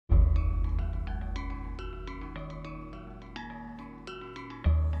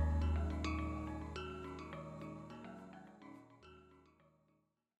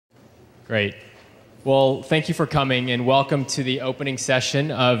Great. Well, thank you for coming and welcome to the opening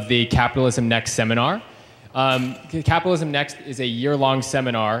session of the Capitalism Next seminar. Capitalism Next is a year-long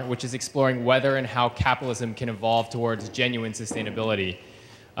seminar which is exploring whether and how capitalism can evolve towards genuine sustainability.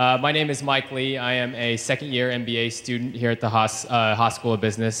 My name is Mike Lee. I am a second-year MBA student here at the Haas School of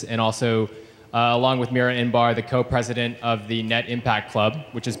Business, and also, along with Mira Inbar, the co-president of the Net Impact Club,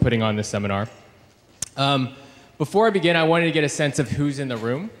 which is putting on this seminar. Before I begin, I wanted to get a sense of who's in the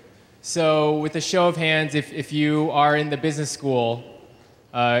room. So with a show of hands, if you are in the business school,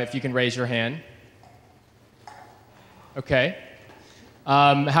 if you can raise your hand. Okay.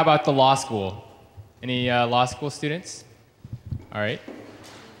 How about the law school? Any law school students? All right.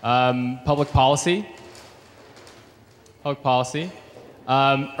 Public policy? Public policy.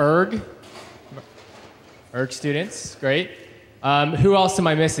 ERG students, great. Who else am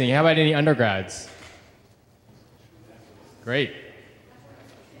I missing? How about any undergrads? Great.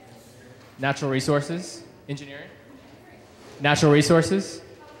 Natural resources? Engineering? Natural resources?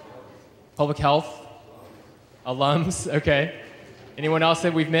 Public health? Alums? Okay. Anyone else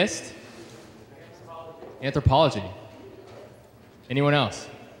that we've missed? Anthropology. Anyone else?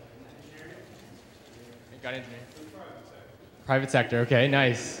 Got engineering? Private sector, okay,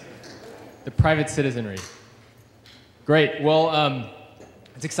 nice. The private citizenry. Great, well,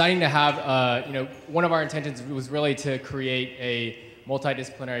 it's exciting to have, one of our intentions was really to create a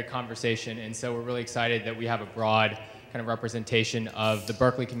multidisciplinary conversation, and so we're really excited that we have a broad kind of representation of the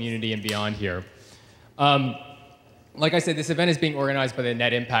Berkeley community and beyond here. Like I said, this event is being organized by the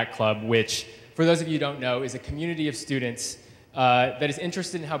Net Impact Club, which, for those of you who don't know, is a community of students that is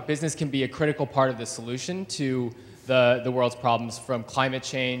interested in how business can be a critical part of the solution to the world's problems, from climate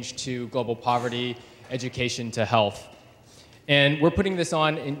change to global poverty, education to health. And we're putting this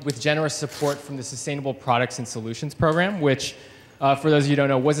on with generous support from the Sustainable Products and Solutions Program, which, for those of you who don't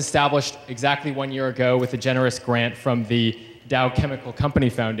know, was established exactly 1 year ago with a generous grant from the Dow Chemical Company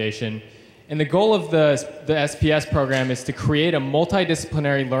Foundation. And the goal of the SPS program is to create a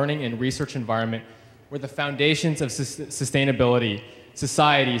multidisciplinary learning and research environment where the foundations of sustainability,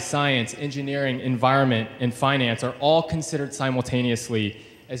 society, science, engineering, environment, and finance are all considered simultaneously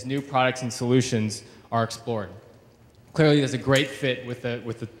as new products and solutions are explored. Clearly, there's a great fit with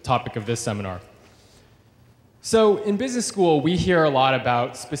the topic of this seminar. So in business school, we hear a lot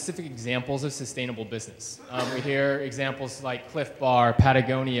about specific examples of sustainable business. We hear examples like Cliff Bar,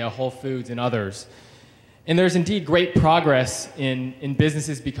 Patagonia, Whole Foods, and others. And there's indeed great progress in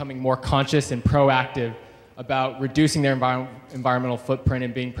businesses becoming more conscious and proactive about reducing their environmental footprint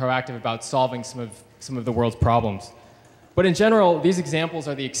and being proactive about solving some of the world's problems. But in general, these examples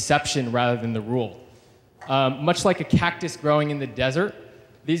are the exception rather than the rule. Much like a cactus growing in the desert,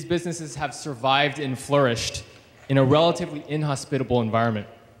 these businesses have survived and flourished in a relatively inhospitable environment.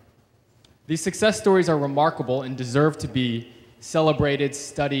 These success stories are remarkable and deserve to be celebrated,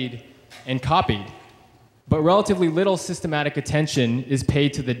 studied, and copied. But relatively little systematic attention is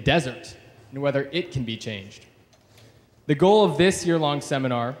paid to the desert and whether it can be changed. The goal of this year-long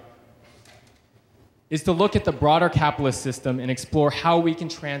seminar is to look at the broader capitalist system and explore how we can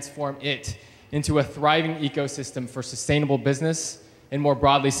transform it into a thriving ecosystem for sustainable business and more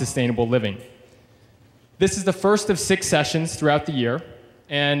broadly sustainable living. This is the first of 6 sessions throughout the year,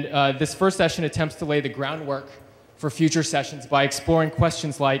 and this first session attempts to lay the groundwork for future sessions by exploring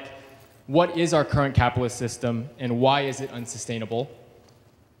questions like, what is our current capitalist system and why is it unsustainable?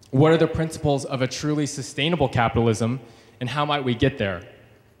 What are the principles of a truly sustainable capitalism and how might we get there?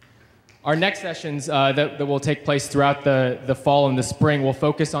 Our next sessions that will take place throughout the fall and the spring will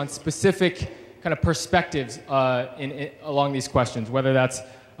focus on specific kind of perspectives along these questions, whether that's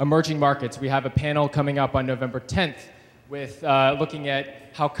emerging markets. We have a panel coming up on November 10th with looking at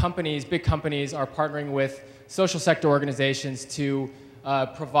how big companies are partnering with social sector organizations to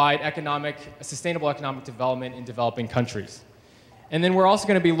provide sustainable economic development in developing countries. And then we're also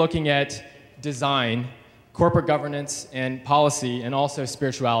going to be looking at design, corporate governance, and policy, and also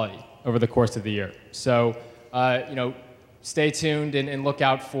spirituality over the course of the year. So, stay tuned and look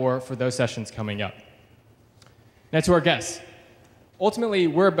out for those sessions coming up. Now to our guests. Ultimately,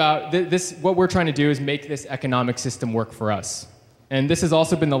 what we're trying to do is make this economic system work for us. And this has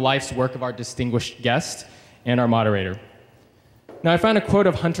also been the life's work of our distinguished guest and our moderator. Now, I found a quote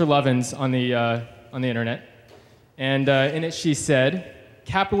of Hunter Lovin's on the internet, and in it she said,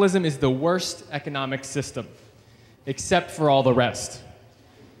 "Capitalism is the worst economic system, except for all the rest.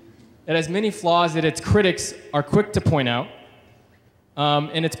 It has many flaws that its critics are quick to point out,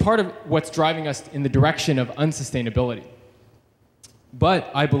 and it's part of what's driving us in the direction of unsustainability.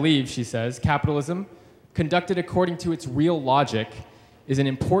 But I believe," she says, "capitalism, conducted according to its real logic, is an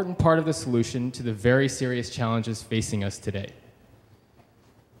important part of the solution to the very serious challenges facing us today.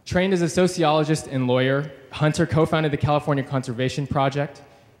 Trained as a sociologist and lawyer, Hunter co-founded the California Conservation Project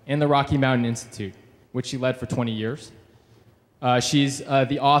and the Rocky Mountain Institute, which she led for 20 years. She's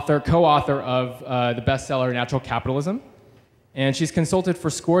the co-author of the bestseller Natural Capitalism, and she's consulted for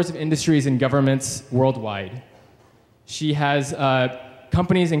scores of industries and governments worldwide. She has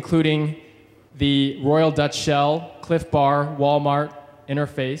companies including the Royal Dutch Shell, Cliff Bar, Walmart,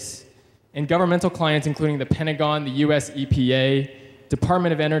 Interface, and governmental clients including the Pentagon, the US EPA,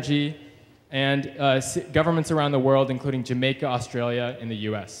 Department of Energy, and governments around the world, including Jamaica, Australia, and the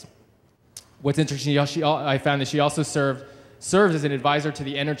US. What's interesting, I found that she also served as an advisor to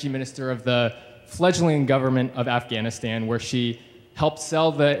the energy minister of the fledgling government of Afghanistan, where she helped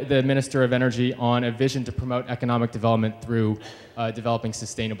sell the Minister of Energy on a vision to promote economic development through developing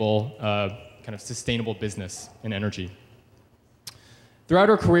sustainable business in energy. Throughout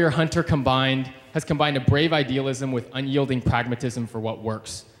her career, Hunter has combined a brave idealism with unyielding pragmatism for what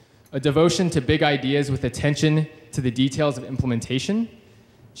works, a devotion to big ideas with attention to the details of implementation.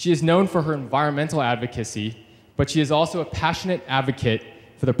 She is known for her environmental advocacy, but she is also a passionate advocate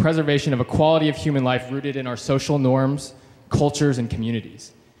for the preservation of a quality of human life rooted in our social norms, cultures, and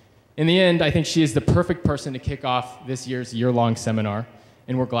communities. In the end, I think she is the perfect person to kick off this year's year-long seminar,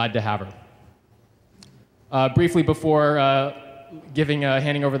 and we're glad to have her. Briefly before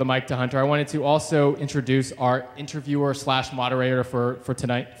handing over the mic to Hunter, I wanted to also introduce our interviewer / moderator for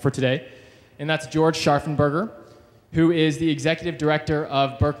today, and that's George Scharffenberger, who is the executive director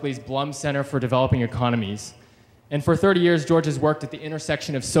of Berkeley's Blum Center for Developing Economies. And for 30 years, George has worked at the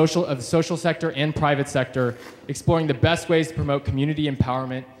intersection of the social sector and private sector, exploring the best ways to promote community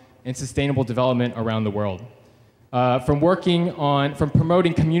empowerment and sustainable development around the world. From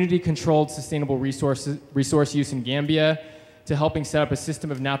promoting community-controlled sustainable resource use in Gambia, to helping set up a system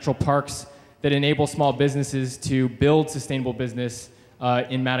of natural parks that enable small businesses to build sustainable business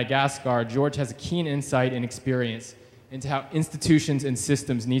in Madagascar, George has a keen insight and experience into how institutions and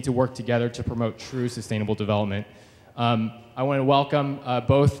systems need to work together to promote true sustainable development. I want to welcome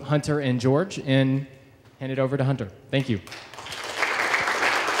both Hunter and George and hand it over to Hunter. Thank you.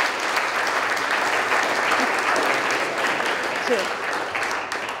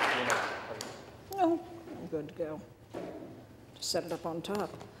 No, I'm good to go. Just set it up on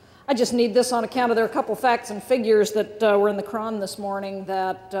top. I just need this on account of there are a couple facts and figures that were in the cron this morning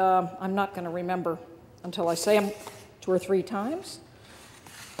that I'm not going to remember until I say them 2 or 3 times.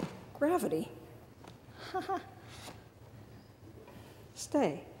 Gravity.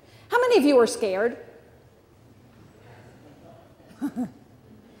 Stay. How many of you are scared? How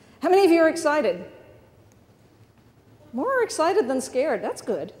many of you are excited? More excited than scared. That's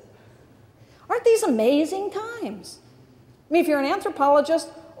good. Aren't these amazing times? I mean, if you're an anthropologist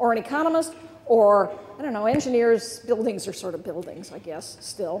or an economist or, I don't know, engineers, buildings are sort of buildings, I guess,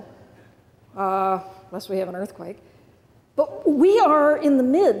 still, unless we have an earthquake. But we are in the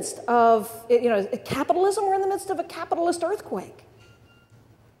midst of, capitalism, we're in the midst of a capitalist earthquake.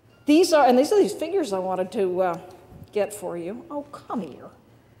 These are these figures I wanted to get for you. Oh, come here.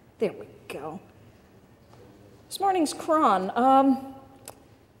 There we go. This morning's cron.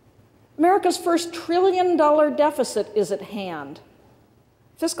 America's first $1 trillion deficit is at hand.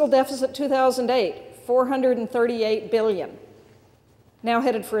 Fiscal deficit 2008, $438 billion. Now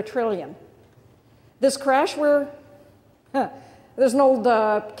headed for $1 trillion. This crash, there's an old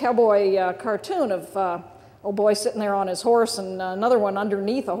cowboy cartoon of old boy sitting there on his horse and another one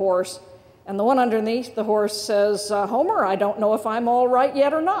underneath a horse. And the one underneath the horse says, Homer, I don't know if I'm all right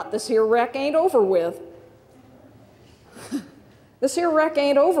yet or not. This here wreck ain't over with. This here wreck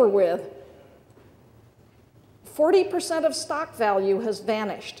ain't over with. 40% of stock value has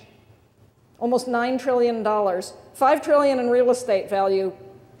vanished. Almost $9 trillion. $5 trillion in real estate value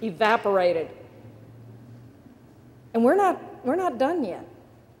evaporated. And we're not done yet.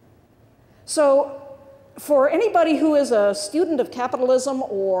 So for anybody who is a student of capitalism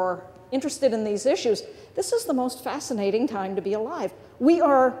or interested in these issues, this is the most fascinating time to be alive. We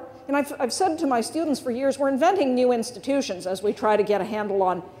are, and I've said to my students for years, we're inventing new institutions as we try to get a handle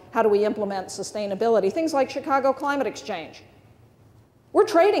on how do we implement sustainability. Things like Chicago Climate Exchange. We're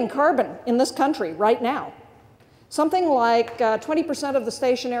trading carbon in this country right now. Something like 20% of the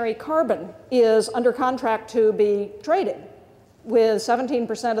stationary carbon is under contract to be traded, with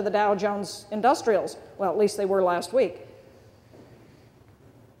 17% of the Dow Jones Industrials. Well, at least they were last week.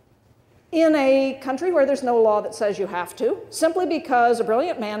 In a country where there's no law that says you have to, simply because a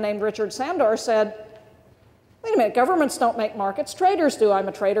brilliant man named Richard Sandor said, wait a minute, governments don't make markets, traders do. I'm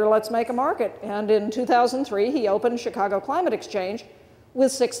a trader, let's make a market. And in 2003, he opened Chicago Climate Exchange,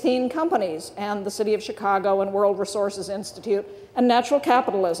 with 16 companies and the City of Chicago and World Resources Institute and Natural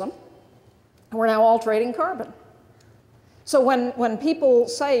Capitalism. And we're now all trading carbon. So when people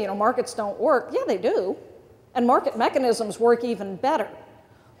say, markets don't work, yeah, they do. And market mechanisms work even better.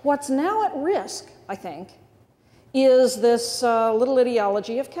 What's now at risk, I think, is this little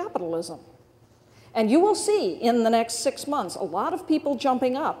ideology of capitalism. And you will see in the next 6 months a lot of people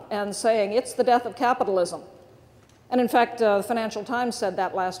jumping up and saying it's the death of capitalism. And in fact, the Financial Times said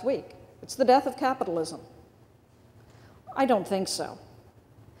that last week. It's the death of capitalism. I don't think so.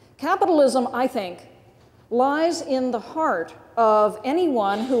 Capitalism, I think, lies in the heart of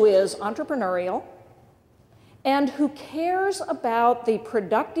anyone who is entrepreneurial and who cares about the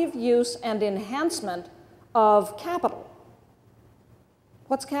productive use and enhancement of capital.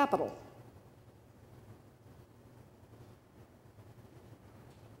 What's capital?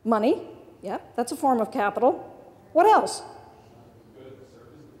 Money, yeah, that's a form of capital. What else?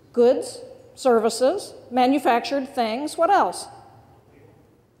 Goods, services, manufactured things. What else?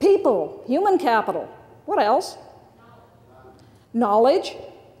 People, human capital. What else? Knowledge,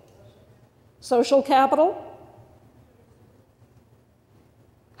 social capital.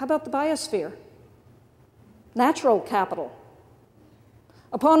 How about the biosphere? Natural capital,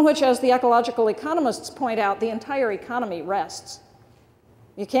 upon which, as the ecological economists point out, the entire economy rests.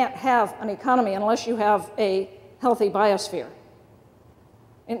 You can't have an economy unless you have a healthy biosphere.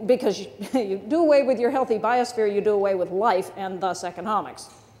 And because you do away with your healthy biosphere, you do away with life and thus economics.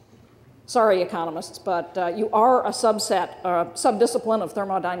 Sorry, economists, but you are a subdiscipline of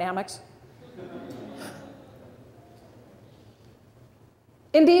thermodynamics.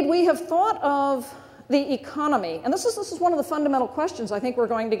 Indeed, we have thought of the economy, and this is one of the fundamental questions I think we're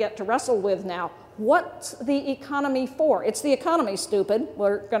going to get to wrestle with now. What's the economy for? It's the economy, stupid.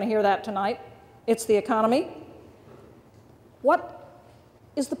 We're going to hear that tonight. It's the economy. What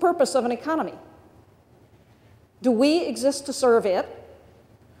is the purpose of an economy? Do we exist to serve it,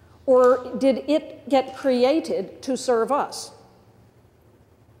 or did it get created to serve us?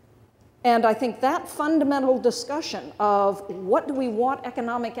 And I think that fundamental discussion of what do we want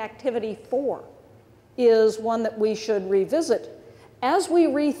economic activity for is one that we should revisit as we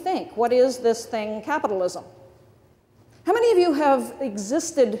rethink what is this thing, capitalism. How many of you have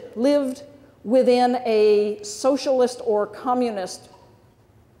lived within a socialist or communist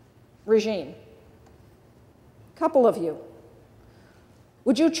regime? A couple of you.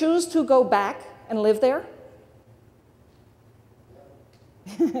 Would you choose to go back and live there?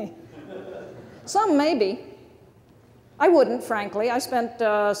 Some maybe. I wouldn't, frankly. I spent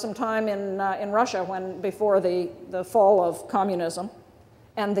some time in Russia before the fall of communism,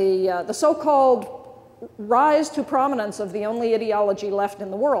 and the so-called rise to prominence of the only ideology left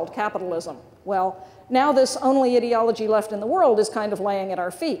in the world, capitalism. Well, now this only ideology left in the world is kind of laying at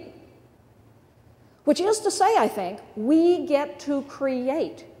our feet. Which is to say, I think, we get to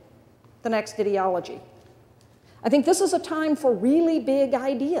create the next ideology. I think this is a time for really big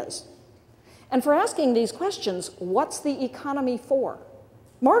ideas. And for asking these questions, what's the economy for?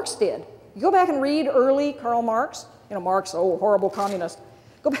 Marx did. You go back and read early Karl Marx. Marx, oh, horrible communist.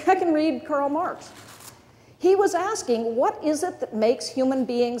 Go back and read Karl Marx. He was asking, what is it that makes human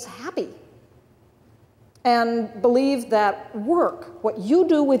beings happy? And believed that work, what you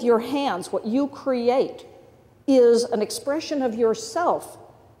do with your hands, what you create, is an expression of yourself.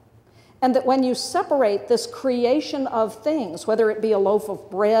 And that when you separate this creation of things, whether it be a loaf of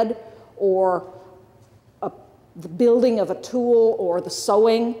bread or the building of a tool or the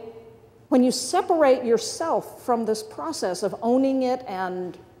sewing, when you separate yourself from this process of owning it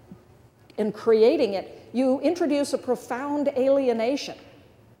and creating it, you introduce a profound alienation.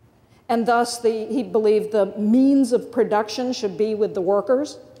 And thus, he believed the means of production should be with the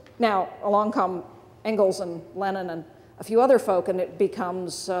workers. Now, along come Engels and Lenin and a few other folk, and it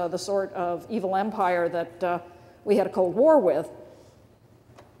becomes the sort of evil empire that we had a Cold War with.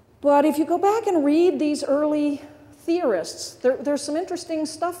 But if you go back and read these early theorists, there's some interesting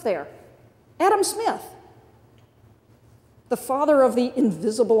stuff there. Adam Smith, the father of the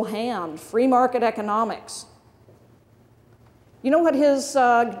invisible hand, free market economics. You know what his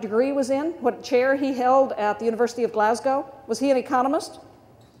degree was in? What chair he held at the University of Glasgow? Was he an economist?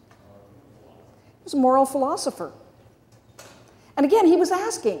 He was a moral philosopher. And again, he was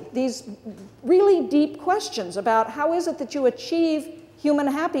asking these really deep questions about how is it that you achieve human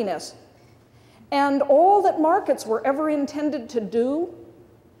happiness? And all that markets were ever intended to do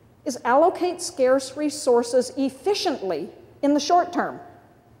is allocate scarce resources efficiently in the short term.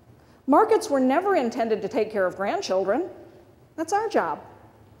 Markets were never intended to take care of grandchildren. That's our job.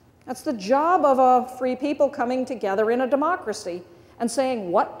 That's the job of a free people coming together in a democracy and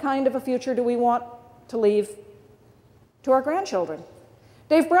saying, what kind of a future do we want to leave to our grandchildren?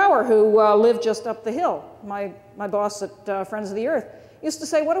 Dave Brower, who lived just up the hill, my boss at Friends of the Earth, used to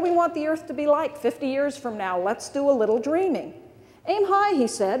say, what do we want the Earth to be like 50 years from now? Let's do a little dreaming. Aim high, he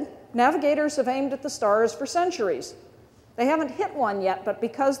said. Navigators have aimed at the stars for centuries. They haven't hit one yet, but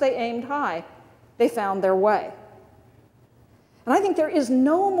because they aimed high, they found their way. And I think there is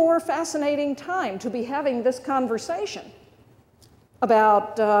no more fascinating time to be having this conversation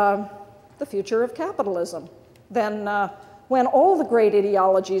about the future of capitalism than when all the great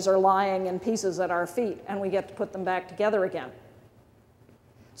ideologies are lying in pieces at our feet and we get to put them back together again.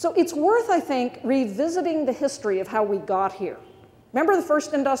 So it's worth, I think, revisiting the history of how we got here. Remember the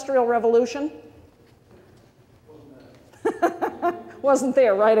first Industrial Revolution? Wasn't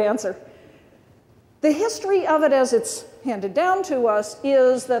there, right answer. The history of it as it's handed down to us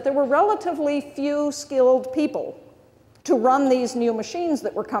is that there were relatively few skilled people to run these new machines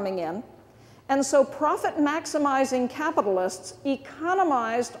that were coming in. And so profit-maximizing capitalists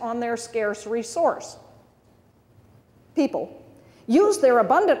economized on their scarce resource. People used their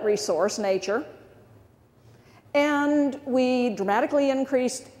abundant resource, nature, and we dramatically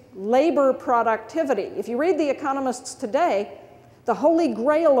increased labor productivity. If you read the economists today, the holy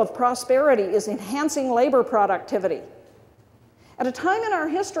grail of prosperity is enhancing labor productivity. At a time in our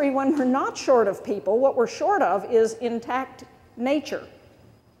history when we're not short of people, what we're short of is intact nature,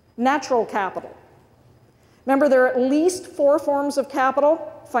 natural capital. Remember, there are at least 4 forms of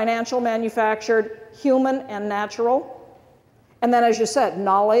capital: financial, manufactured, human, and natural. And then, as you said,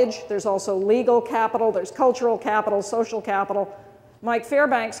 knowledge. There's also legal capital, there's cultural capital, social capital. Mike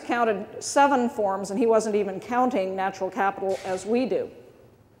Fairbanks counted 7 forms, and he wasn't even counting natural capital as we do.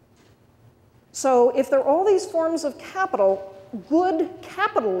 So if there are all these forms of capital, good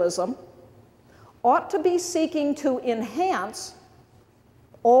capitalism ought to be seeking to enhance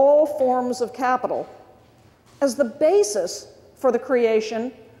all forms of capital as the basis for the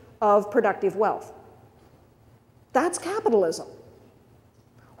creation of productive wealth. That's capitalism.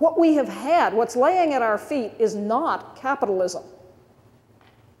 What we have had, what's laying at our feet, is not capitalism.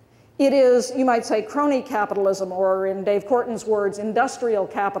 It is, you might say, crony capitalism, or in Dave Corton's words, industrial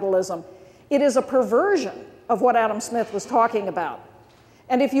capitalism. It is a perversion of what Adam Smith was talking about.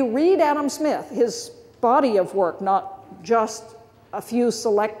 And if you read Adam Smith, his body of work, not just a few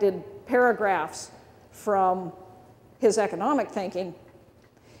selected paragraphs from his economic thinking,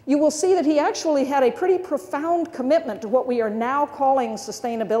 you will see that he actually had a pretty profound commitment to what we are now calling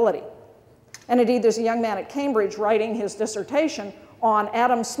sustainability. And indeed, there's a young man at Cambridge writing his dissertation on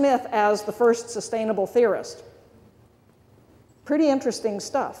Adam Smith as the first sustainable theorist. Pretty interesting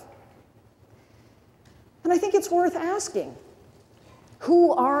stuff. And I think it's worth asking,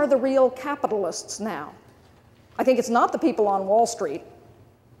 who are the real capitalists now? I think it's not the people on Wall Street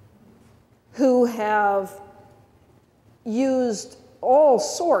who have used all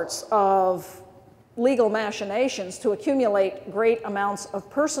sorts of legal machinations to accumulate great amounts of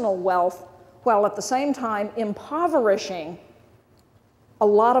personal wealth while at the same time impoverishing a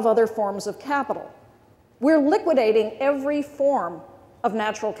lot of other forms of capital. We're liquidating every form of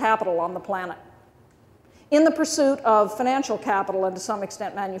natural capital on the planet in the pursuit of financial capital and to some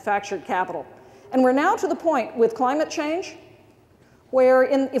extent manufactured capital. And we're now to the point with climate change where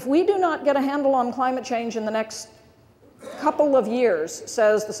if we do not get a handle on climate change in the next couple of years,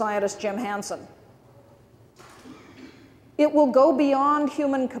 says the scientist Jim Hansen, it will go beyond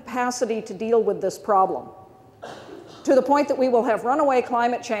human capacity to deal with this problem, to the point that we will have runaway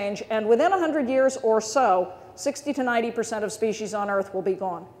climate change, and within 100 years or so, 60 to 90% of species on Earth will be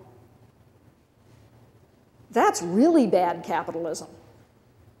gone. That's really bad capitalism.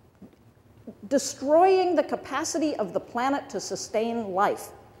 Destroying the capacity of the planet to sustain life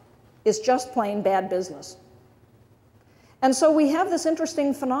is just plain bad business. And so we have this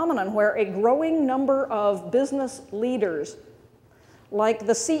interesting phenomenon where a growing number of business leaders, like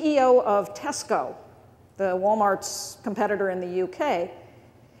the CEO of Tesco, the Walmart's competitor in the UK,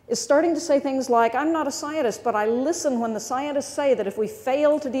 is starting to say things like, I'm not a scientist, but I listen when the scientists say that if we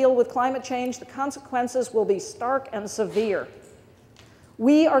fail to deal with climate change, the consequences will be stark and severe.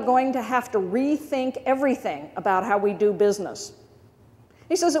 We are going to have to rethink everything about how we do business.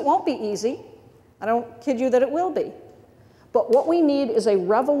 He says it won't be easy. I don't kid you that it will be. But what we need is a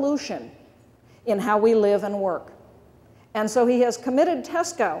revolution in how we live and work. And so he has committed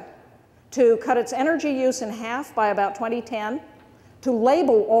Tesco to cut its energy use in half by about 2010, to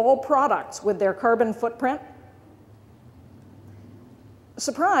label all products with their carbon footprint.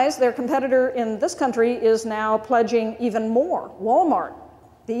 Surprise, their competitor in this country is now pledging even more. Walmart,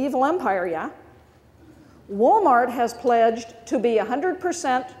 the evil empire, yeah? Walmart has pledged to be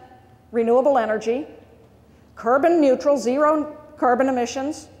 100% renewable energy, carbon neutral, zero carbon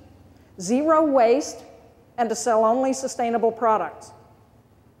emissions, zero waste, and to sell only sustainable products.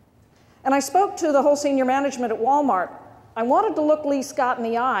 And I spoke to the whole senior management at Walmart. I wanted to look Lee Scott in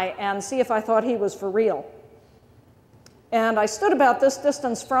the eye and see if I thought he was for real. And I stood about this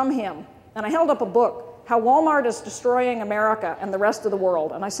distance from him, and I held up a book, How Walmart is Destroying America and the Rest of the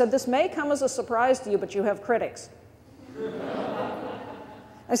World. And I said, this may come as a surprise to you, but you have critics.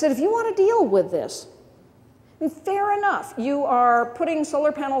 I said, if you want to deal with this, I mean, fair enough, you are putting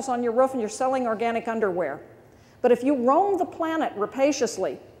solar panels on your roof and you're selling organic underwear. But if you roam the planet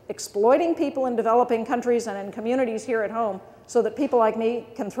rapaciously, exploiting people in developing countries and in communities here at home so that people like me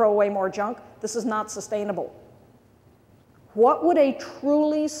can throw away more junk, this is not sustainable. What would a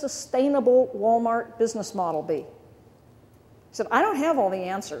truly sustainable Walmart business model be? He said, I don't have all the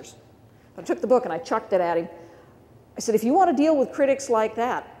answers. I took the book and I chucked it at him. I said, if you want to deal with critics like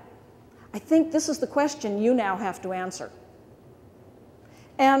that, I think this is the question you now have to answer.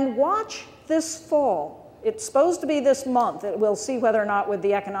 And watch this fall. It's supposed to be this month. We'll see whether or not with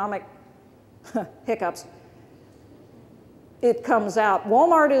the economic hiccups it comes out.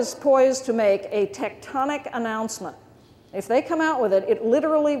 Walmart is poised to make a tectonic announcement. If they come out with it, it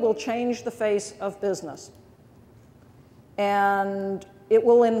literally will change the face of business. And it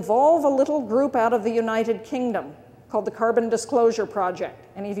will involve a little group out of the United Kingdom called the Carbon Disclosure Project.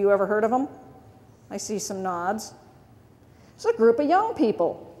 Any of you ever heard of them? I see some nods. It's a group of young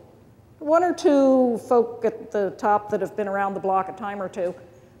people. One or two folk at the top that have been around the block a time or two.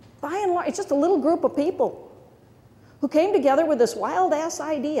 By and large, it's just a little group of people who came together with this wild-ass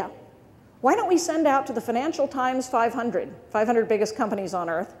idea. Why don't we send out to the Financial Times 500 biggest companies on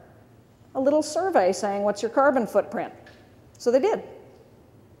Earth, a little survey saying, what's your carbon footprint? So they did.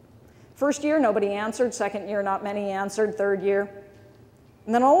 First year, nobody answered. Second year, not many answered. Third year.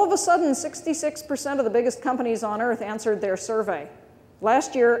 And then all of a sudden, 66% of the biggest companies on Earth answered their survey.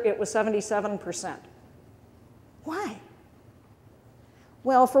 Last year, it was 77%. Why?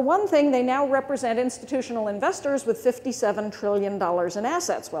 Well, for one thing, they now represent institutional investors with $57 trillion in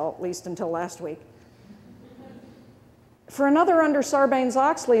assets, well, at least until last week. For another, under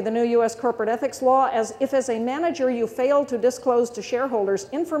Sarbanes-Oxley, the new US corporate ethics law, as a manager you fail to disclose to shareholders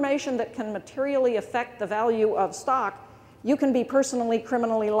information that can materially affect the value of stock, you can be personally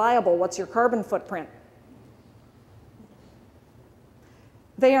criminally liable. What's your carbon footprint?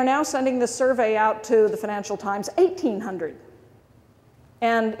 They are now sending this survey out to the Financial Times, 1,800.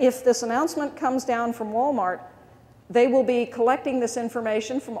 And if this announcement comes down from Walmart, they will be collecting this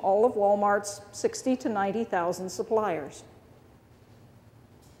information from all of Walmart's 60,000 to 90,000 suppliers.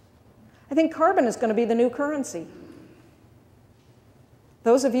 I think carbon is going to be the new currency.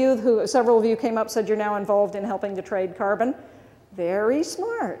 Those of you who, several of you came up, said you're now involved in helping to trade carbon. Very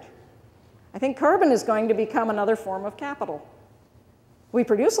smart. I think carbon is going to become another form of capital. We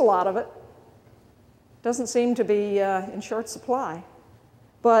produce a lot of it. Doesn't seem to be in short supply.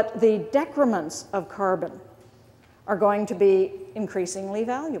 But the decrements of carbon are going to be increasingly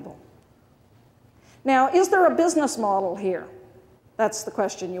valuable. Now, is there a business model here? That's the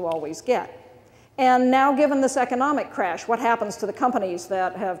question you always get. And now, given this economic crash, what happens to the companies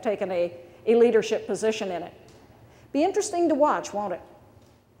that have taken a leadership position in it? Be interesting to watch, won't it?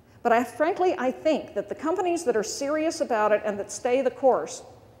 But frankly, I think that the companies that are serious about it and that stay the course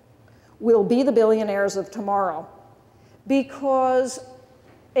will be the billionaires of tomorrow, because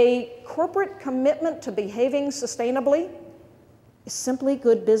a corporate commitment to behaving sustainably is simply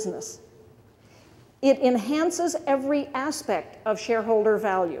good business. It enhances every aspect of shareholder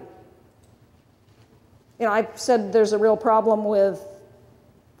value. You know, I've said there's a real problem with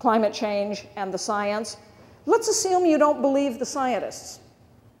climate change and the science. Let's assume you don't believe the scientists.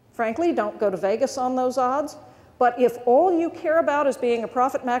 Frankly, don't go to Vegas on those odds. But if all you care about is being a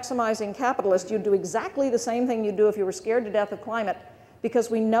profit-maximizing capitalist, you'd do exactly the same thing you'd do if you were scared to death of climate,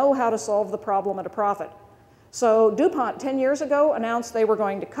 because we know how to solve the problem at a profit. So DuPont, 10 years ago, announced they were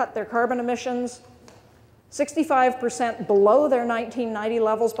going to cut their carbon emissions 65% below their 1990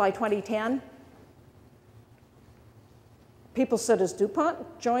 levels by 2010. People said, has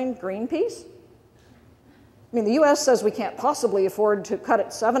DuPont joined Greenpeace? I mean, the US says we can't possibly afford to cut it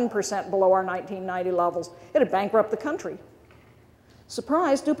 7% below our 1990 levels. It'd bankrupt the country.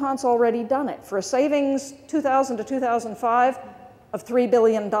 Surprise, DuPont's already done it. For a savings 2000 to 2005, of $3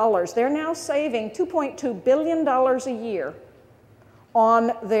 billion. They're now saving $2.2 billion a year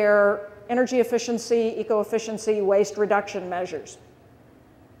on their energy efficiency, eco-efficiency, waste reduction measures.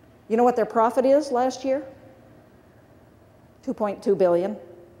 You know what their profit is last year? $2.2 billion.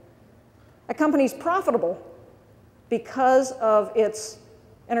 A company's profitable because of its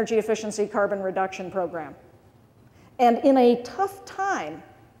energy efficiency carbon reduction program. And in a tough time,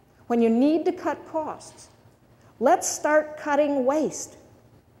 when you need to cut costs, let's start cutting waste.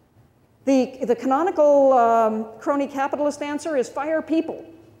 The canonical crony capitalist answer is fire people.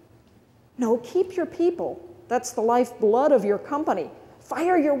 No, keep your people. That's the lifeblood of your company.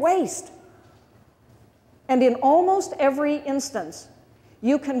 Fire your waste. And in almost every instance,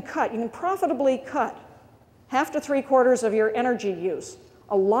 you can profitably cut half to 3/4 of your energy use,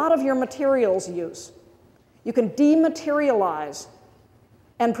 a lot of your materials use. You can dematerialize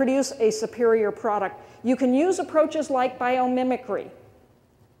and produce a superior product. You can use approaches like biomimicry,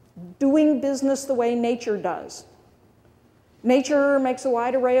 doing business the way nature does. Nature makes a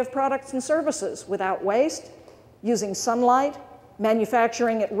wide array of products and services without waste, using sunlight,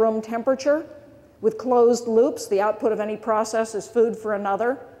 manufacturing at room temperature, with closed loops. The output of any process is food for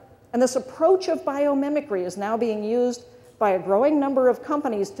another. And this approach of biomimicry is now being used by a growing number of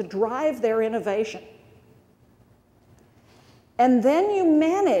companies to drive their innovation. And then you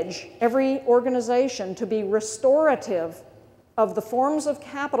manage every organization to be restorative of the forms of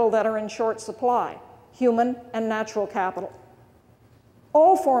capital that are in short supply, human and natural capital.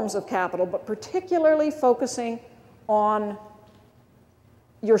 All forms of capital, but particularly focusing on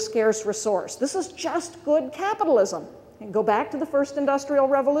your scarce resource. This is just good capitalism. And go back to the first industrial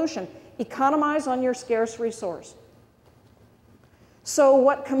revolution. Economize on your scarce resource. So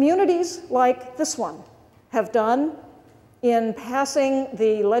what communities like this one have done in passing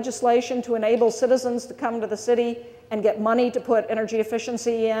the legislation to enable citizens to come to the city and get money to put energy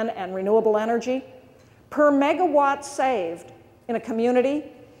efficiency in and renewable energy, per megawatt saved in a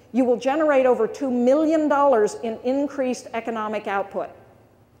community, you will generate over $2 million in increased economic output.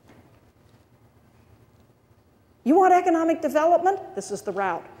 You want economic development? This is the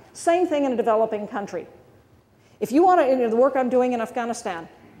route. Same thing in a developing country. If you want to, the work I'm doing in Afghanistan,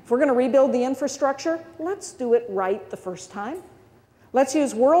 if we're going to rebuild the infrastructure, let's do it right the first time. Let's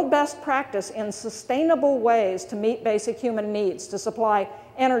use world best practice in sustainable ways to meet basic human needs, to supply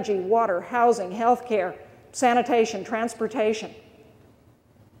energy, water, housing, healthcare, sanitation, transportation.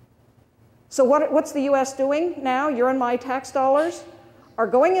 So what's the US doing now? Your and my tax dollars are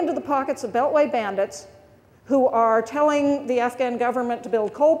going into the pockets of Beltway bandits who are telling the Afghan government to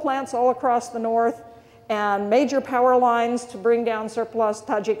build coal plants all across the north and major power lines to bring down surplus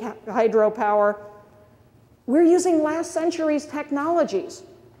Tajik hydropower. We're using last century's technologies.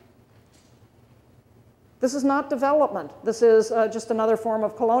 This is not development. This is just another form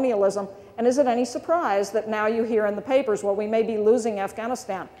of colonialism. And is it any surprise that now you hear in the papers, well, we may be losing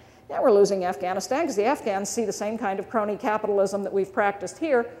Afghanistan? Yeah, we're losing Afghanistan because the Afghans see the same kind of crony capitalism that we've practiced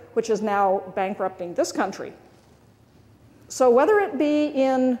here, which is now bankrupting this country. So whether it be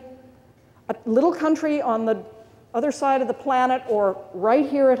in a little country on the other side of the planet or right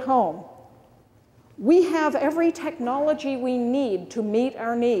here at home, we have every technology we need to meet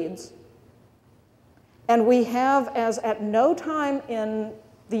our needs. And we have, as at no time in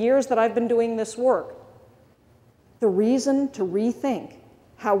the years that I've been doing this work, the reason to rethink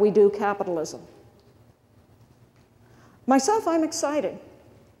how we do capitalism. Myself, I'm excited.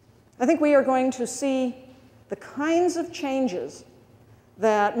 I think we are going to see the kinds of changes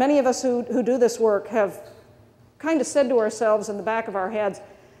that many of us who do this work have kind of said to ourselves in the back of our heads,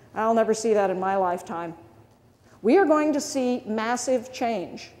 I'll never see that in my lifetime. We are going to see massive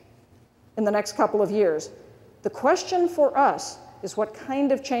change in the next couple of years. The question for us is, what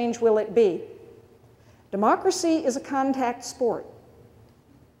kind of change will it be? Democracy is a contact sport.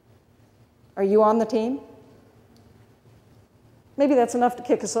 Are you on the team? Maybe that's enough to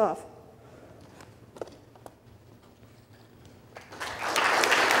kick us off.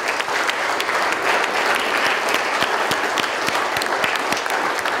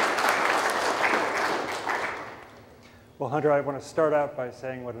 Well, Hunter, I want to start out by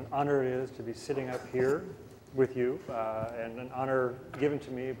saying what an honor it is to be sitting up here with you, and an honor given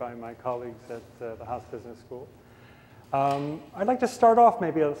to me by my colleagues at the Haas Business School. I'd like to start off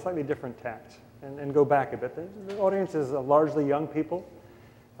maybe a slightly different tact and go back a bit. The audience is largely young people,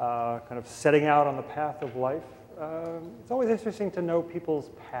 kind of setting out on the path of life. It's always interesting to know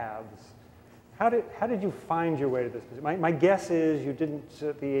people's paths. How did you find your way to this position? My guess is you didn't,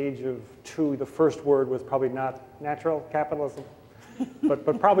 at the age of 2, the first word was probably not natural capitalism,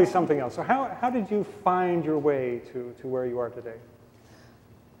 but probably something else. So how did you find your way to where you are today?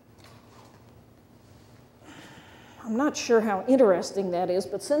 I'm not sure how interesting that is,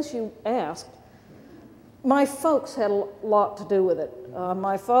 but since you asked, My folks had a lot to do with it.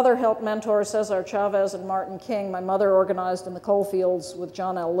 My father helped mentor Cesar Chavez and Martin King. My mother organized in the coal fields with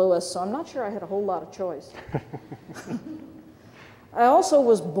John L. Lewis, so I'm not sure I had a whole lot of choice. I also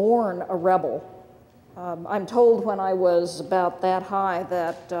was born a rebel. I'm told when I was about that high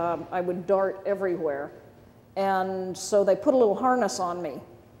that I would dart everywhere. And so they put a little harness on me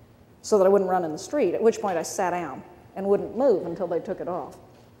so that I wouldn't run in the street, at which point I sat down and wouldn't move until they took it off.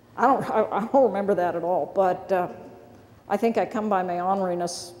 I don't remember that at all, but I think I come by my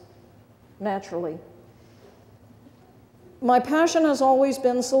orneriness naturally. My passion has always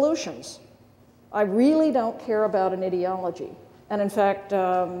been solutions. I really don't care about an ideology. And in fact,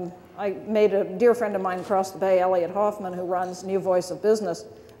 I made a dear friend of mine across the bay, Elliot Hoffman, who runs New Voice of Business,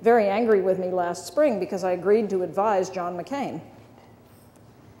 very angry with me last spring because I agreed to advise John McCain.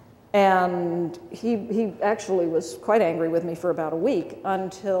 And he actually was quite angry with me for about a week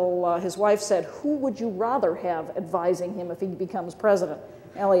until his wife said, "Who would you rather have advising him if he becomes president?"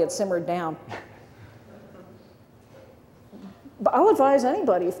 Elliot simmered down. But I'll advise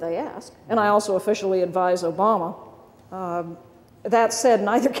anybody if they ask. And I also officially advise Obama. That said,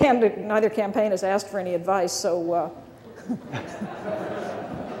 neither campaign has asked for any advice, so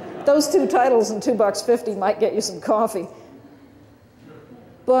those two titles and $2.50 might get you some coffee.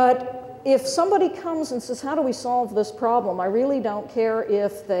 But if somebody comes and says, how do we solve this problem? I really don't care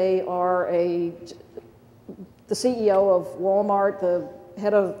if they are the CEO of Walmart, the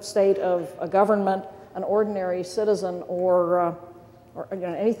head of state of a government, an ordinary citizen, or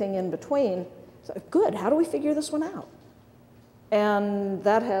anything in between. So, good, how do we figure this one out? And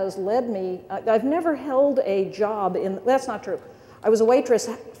that has led me, I've never held a job that's not true. I was a waitress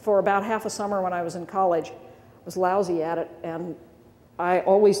for about half a summer when I was in college. I was lousy at it, and I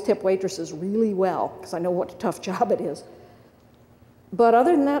always tip waitresses really well because I know what a tough job it is. But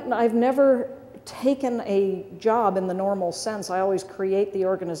other than that, I've never taken a job in the normal sense. I always create the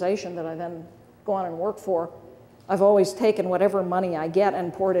organization that I then go on and work for. I've always taken whatever money I get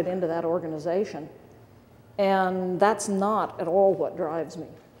and poured it into that organization. And that's not at all what drives me.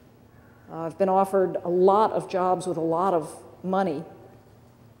 I've been offered a lot of jobs with a lot of money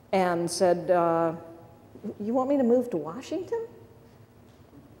and said, you want me to move to Washington?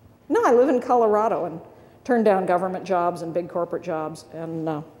 No, I live in Colorado, and turned down government jobs and big corporate jobs. And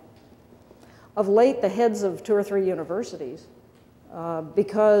of late, the heads of 2 or 3 universities,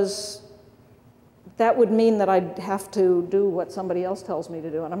 because that would mean that I'd have to do what somebody else tells me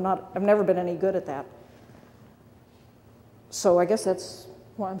to do, and I've never been any good at that. So I guess that's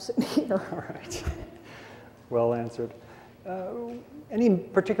why I'm sitting here. All right. Well answered. Any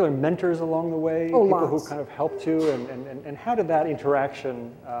particular mentors along the way? Oh, people lots. who kind of helped you, and how did that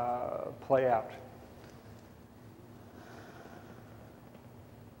interaction play out?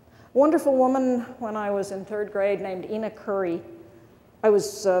 A wonderful woman when I was in 3rd grade named Ina Curry. I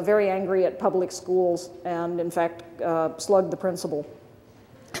was very angry at public schools and, in fact, slugged the principal.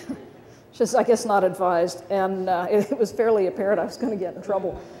 Just, I guess, not advised. And it was fairly apparent I was going to get in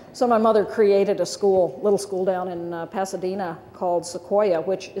trouble. So my mother created a school, little school down in Pasadena called Sequoia,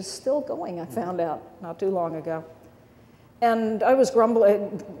 which is still going, I found out not too long ago. And I was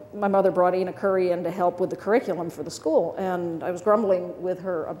grumbling. My mother brought Ina Curry in to help with the curriculum for the school, and I was grumbling with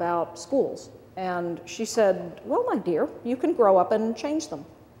her about schools. And she said, well, my dear, you can grow up and change them.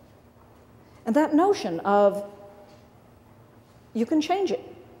 And that notion of you can change it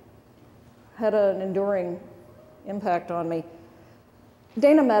had an enduring impact on me.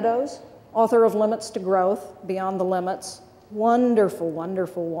 Dana Meadows, author of Limits to Growth, Beyond the Limits, wonderful,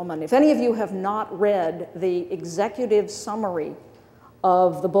 wonderful woman. If any of you have not read the executive summary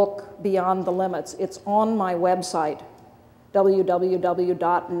of the book Beyond the Limits, it's on my website,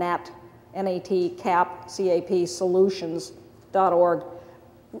 www.natcapsolutions.org.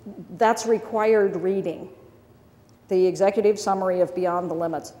 That's required reading, the executive summary of Beyond the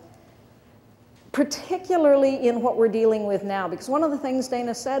Limits, particularly in what we're dealing with now, because one of the things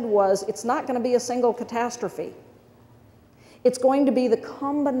Dana said was it's not going to be a single catastrophe. It's going to be the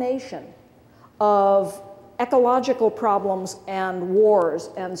combination of ecological problems and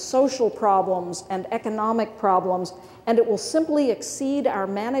wars and social problems and economic problems, and it will simply exceed our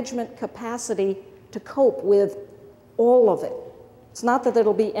management capacity to cope with all of it. It's not that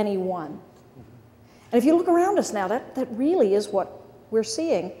it'll be any one. And if you look around us now, that really is what we're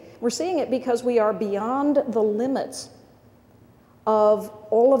seeing. We're seeing it because we are beyond the limits of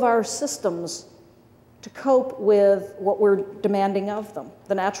all of our systems to cope with what we're demanding of them.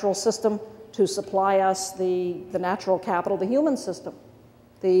 The natural system to supply us the natural capital, the human system,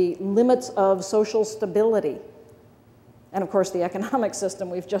 the limits of social stability, and of course the economic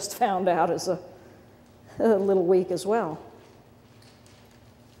system we've just found out is a little weak as well.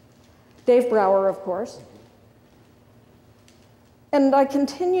 Dave Brower, of course. And I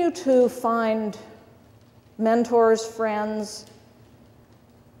continue to find mentors, friends.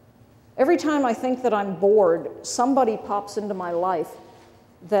 Every time I think that I'm bored, somebody pops into my life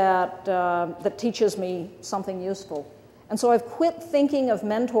that, that teaches me something useful. And so I've quit thinking of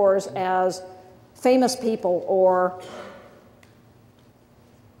mentors as famous people or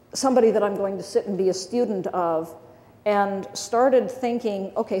somebody that I'm going to sit and be a student of, and started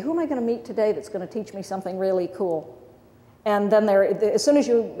thinking, okay, who am I going to meet today that's going to teach me something really cool? And then as soon as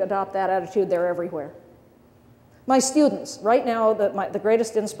you adopt that attitude, they're everywhere. My students, right now, the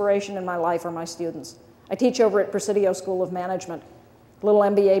greatest inspiration in my life are my students. I teach over at Presidio School of Management, a little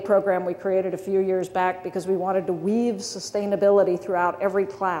MBA program we created a few years back because we wanted to weave sustainability throughout every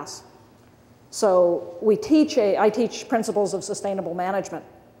class. So I teach principles of sustainable management,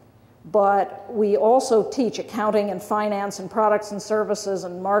 but we also teach accounting and finance and products and services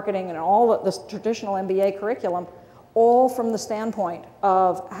and marketing and all of this traditional MBA curriculum, all from the standpoint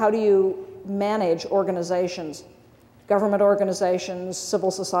of how do you manage organizations, government organizations,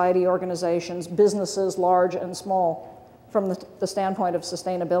 civil society organizations, businesses large and small, from the standpoint of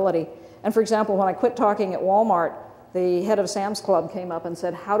sustainability. And for example, when I quit talking at Walmart, the head of Sam's Club came up and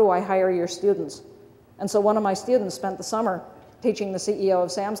said, how do I hire your students? And so one of my students spent the summer teaching the CEO of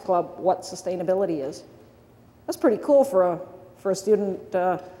Sam's Club what sustainability is. That's pretty cool for a student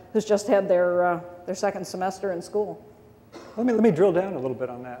who's just had their second semester in school. Let me drill down a little bit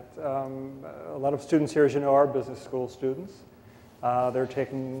on that. A lot of students here, as you know, are business school students. They're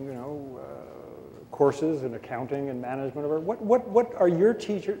taking, courses in accounting and management. What are your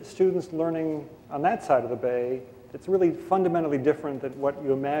students learning on that side of the bay that's really fundamentally different than what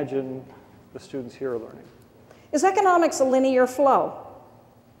you imagine the students here are learning? Is economics a linear flow?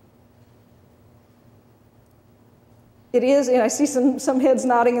 It is, and I see some heads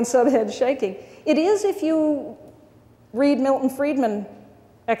nodding and some heads shaking. It is if you read Milton Friedman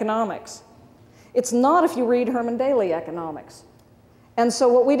economics. It's not if you read Herman Daly economics. And so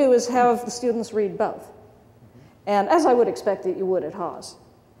what we do is have the students read both. And as I would expect that you would at Haas.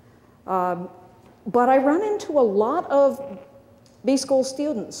 But I run into a lot of B-school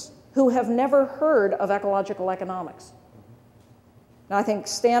students who have never heard of ecological economics. Now, I think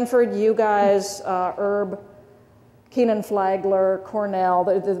Stanford, you guys, Erb, Keenan Flagler, Cornell,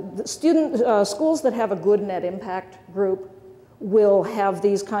 the schools that have a good net impact group will have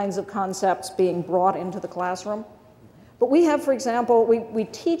these kinds of concepts being brought into the classroom. But we have, for example, we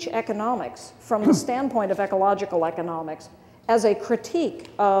teach economics from the standpoint of ecological economics as a critique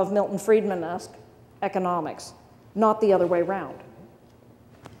of Milton Friedman-esque economics, not the other way around.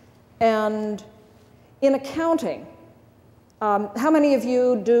 And in accounting, how many of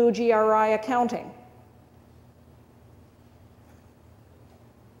you do GRI accounting?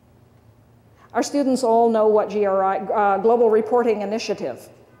 Our students all know what GRI, Global Reporting Initiative.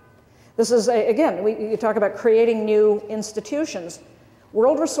 This is, again, you talk about creating new institutions.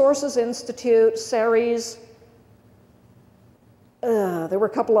 World Resources Institute, Ceres, there were a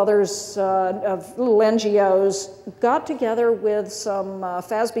couple others of little NGOs, got together with some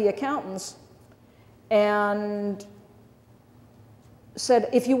FASB accountants and said,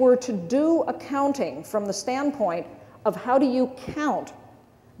 if you were to do accounting from the standpoint of how do you count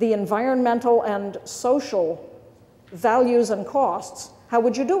the environmental and social values and costs, how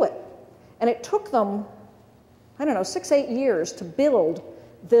would you do it? And it took them, I don't know, 6-8 years to build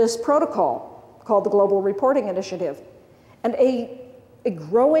this protocol called the Global Reporting Initiative. And a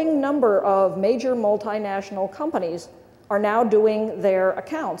growing number of major multinational companies are now doing their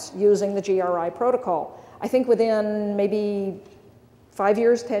accounts using the GRI protocol. I think within maybe 5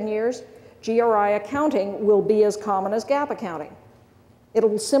 years, 10 years, GRI accounting will be as common as GAAP accounting.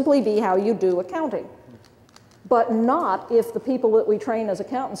 It'll simply be how you do accounting, but not if the people that we train as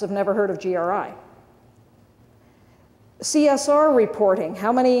accountants have never heard of GRI. CSR reporting,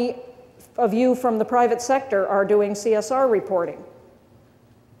 how many of you from the private sector are doing CSR reporting?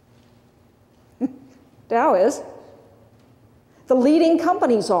 Dow is. The leading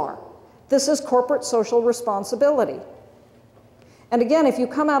companies are. This is corporate social responsibility. And again, if you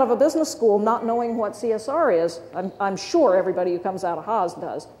come out of a business school not knowing what CSR is, I'm sure everybody who comes out of Haas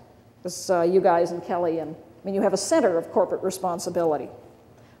does. This you guys and Kelly, and I mean, you have a center of corporate responsibility.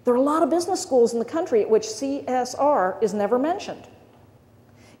 There are a lot of business schools in the country at which CSR is never mentioned.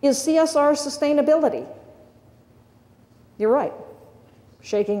 Is CSR sustainability? You're right.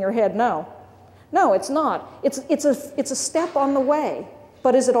 Shaking your head, no. No, it's not. It's a step on the way.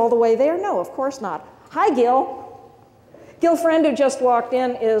 But is it all the way there? No, of course not. Hi, Gil. Gil Friend, who just walked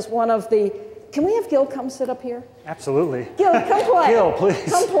in, is one of the Can we have Gil come sit up here? Absolutely. Gil, come play. Gil,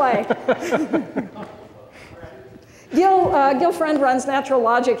 please. Come play. Gil Friend runs Natural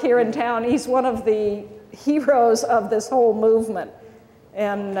Logic here in town. He's one of the heroes of this whole movement.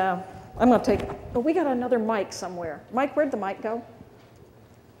 And I'm going to take, oh, we got another mic somewhere. Mike, where'd the mic go?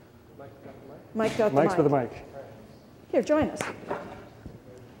 Mike got the mic. Mike's for the mic. Here, join us.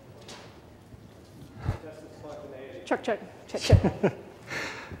 Check, check, check, check.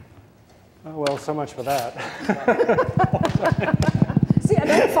 Oh, well, so much for that. See, I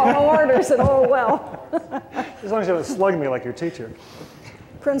don't follow orders at all well. As long as you don't slug me like your teacher.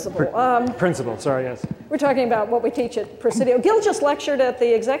 Principal. Principal, sorry, yes. We're talking about what we teach at Presidio. Gil just lectured at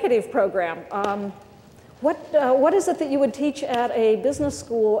the executive program. What is it that you would teach at a business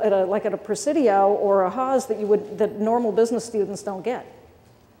school, like at a Presidio or a Haas, that normal business students don't get?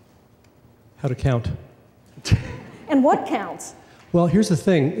 How to count. And what counts? Well, here's the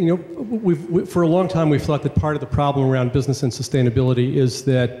thing. For a long time, we've thought that part of the problem around business and sustainability is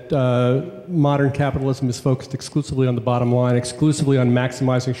that modern capitalism is focused exclusively on the bottom line, exclusively on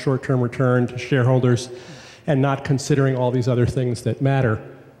maximizing short-term return to shareholders, and not considering all these other things that matter,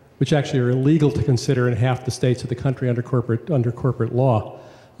 which actually are illegal to consider in half the states of the country under corporate law.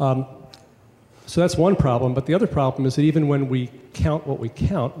 So that's one problem. But the other problem is that even when we count what we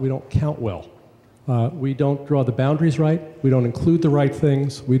count, we don't count well. We don't draw the boundaries right. We don't include the right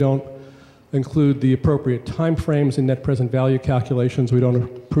things. We don't include the appropriate time frames in net present value calculations. We don't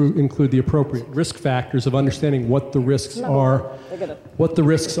include the appropriate risk factors of understanding what the risks are,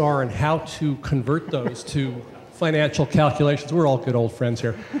 and how to convert those to financial calculations. We're all good old friends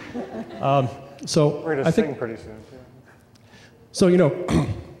here. So we're going to sing pretty soon, too. So,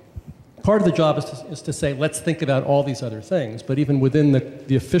 part of the job is to say, let's think about all these other things. But even within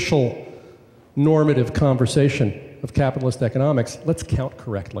the official normative conversation of capitalist economics, let's count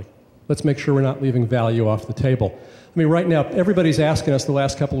correctly. Let's make sure we're not leaving value off the table. I mean, right now, everybody's asking us the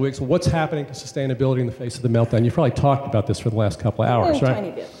last couple of weeks, well, what's happening to sustainability in the face of the meltdown? You've probably talked about this for the last couple of hours, right? A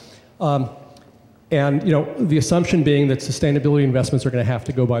tiny bit. And the assumption being that sustainability investments are going to have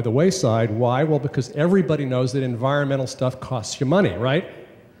to go by the wayside. Why? Well, because everybody knows that environmental stuff costs you money, right?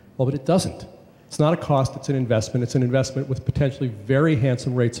 Well, but it doesn't. It's not a cost, it's an investment. It's an investment with potentially very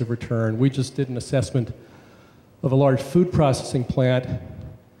handsome rates of return. We just did an assessment of a large food processing plant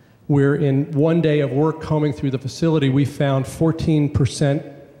where in one day of work combing through the facility, we found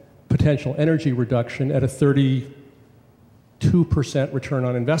 14% potential energy reduction at a 32% return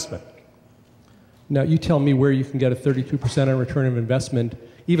on investment. Now, you tell me where you can get a 32% on return of investment,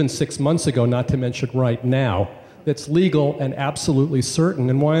 even 6 months ago, not to mention right now, that's legal and absolutely certain,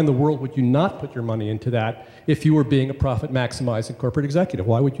 and why in the world would you not put your money into that if you were being a profit-maximizing corporate executive?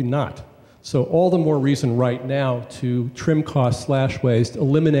 Why would you not? So all the more reason right now to trim costs, slash waste,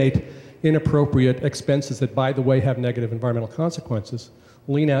 eliminate inappropriate expenses that, by the way, have negative environmental consequences,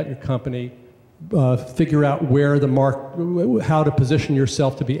 lean out your company, figure out where how to position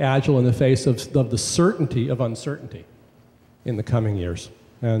yourself to be agile in the face of the certainty of uncertainty in the coming years.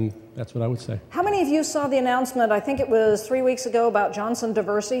 And that's what I would say. How many of you saw the announcement, I think it was 3 weeks ago, about Johnson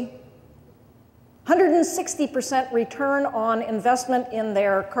Diversey? 160% return on investment in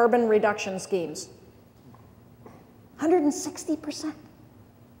their carbon reduction schemes. 160%.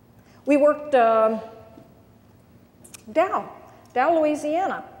 We worked Dow,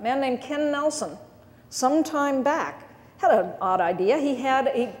 Louisiana, a man named Ken Nelson, some time back, had an odd idea.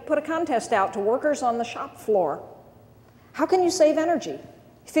 He put a contest out to workers on the shop floor. How can you save energy?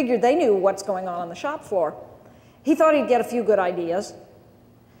 He figured they knew what's going on the shop floor. He thought he'd get a few good ideas.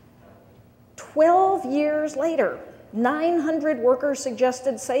 12 years later, 900 workers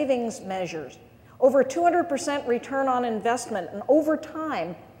suggested savings measures, over 200% return on investment, and over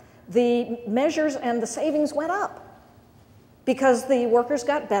time, the measures and the savings went up because the workers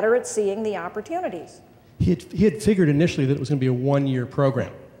got better at seeing the opportunities. He had figured initially that it was going to be a one-year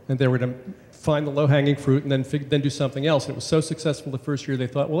program, and they were going to find the low-hanging fruit and then do something else. And it was so successful the first year, they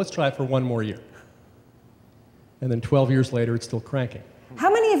thought, well, let's try it for one more year. And then 12 years later, it's still cranking.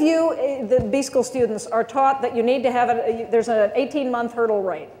 How many of you, the B School students, are taught that you need to have there's an 18-month hurdle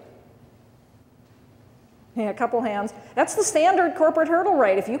rate? Yeah, a couple hands. That's the standard corporate hurdle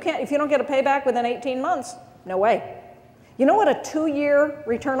rate. If you don't get a payback within 18 months, no way. You know what a 2-year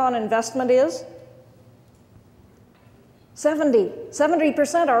return on investment is?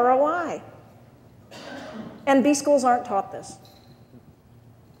 70% ROI. And B schools aren't taught this,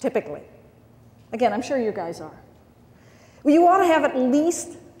 typically. Again, I'm sure you guys are. Well, you ought to have at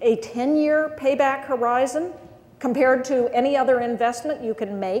least a 10-year payback horizon compared to any other investment you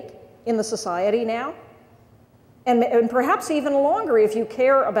can make in the society now. And perhaps even longer if you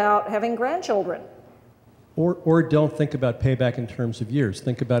care about having grandchildren. Or don't think about payback in terms of years.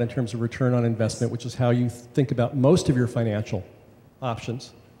 Think about in terms of return on investment, which is how you think about most of your financial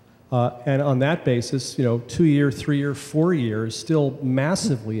options. And on that basis, 2 year, 3 year, 4 years, still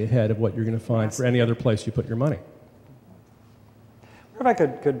massively ahead of what you're going to find for any other place you put your money. If I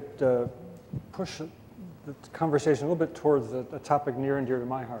could push the conversation a little bit towards a topic near and dear to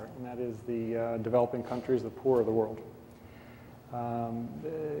my heart, and that is the developing countries, the poor of the world.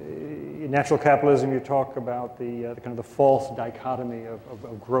 In natural capitalism, you talk about the kind of the false dichotomy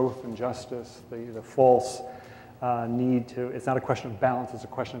of growth and justice, the false need to, it's not a question of balance, it's a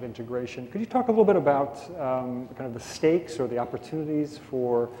question of integration. Could you talk a little bit about kind of the stakes or the opportunities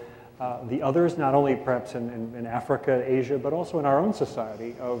for the others, not only perhaps in Africa, Asia, but also in our own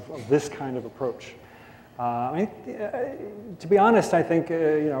society of this kind of approach? To be honest, I think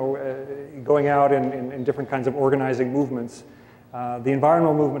going out in different kinds of organizing movements, the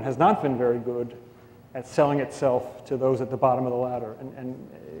environmental movement has not been very good at selling itself to those at the bottom of the ladder, and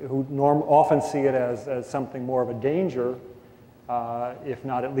who often see it as something more of a danger, if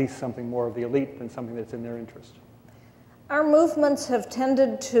not at least something more of the elite than something that's in their interest. Our movements have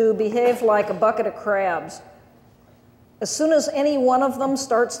tended to behave like a bucket of crabs. As soon as any one of them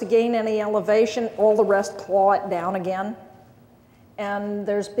starts to gain any elevation, all the rest claw it down again. And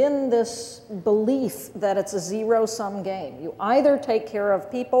there's been this belief that it's a zero-sum game. You either take care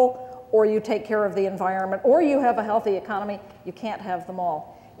of people, or you take care of the environment, or you have a healthy economy. You can't have them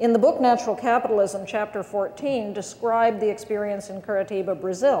all. In the book Natural Capitalism, chapter 14, described the experience in Curitiba,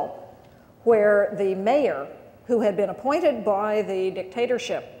 Brazil, where the mayor, who had been appointed by the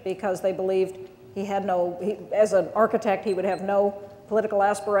dictatorship because they believed he had as an architect, he would have no political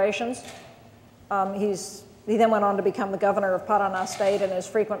aspirations. He then went on to become the governor of Paraná State and is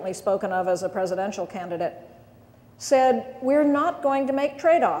frequently spoken of as a presidential candidate, said, we're not going to make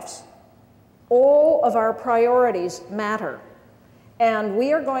trade-offs. All of our priorities matter. And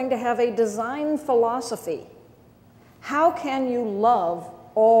we are going to have a design philosophy. How can you love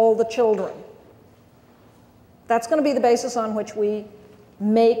all the children? That's going to be the basis on which we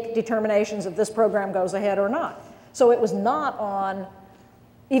make determinations if this program goes ahead or not. So it was not on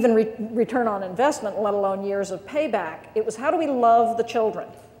even return on investment, let alone years of payback. It was how do we love the children?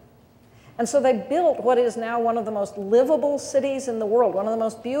 And so they built what is now one of the most livable cities in the world, one of the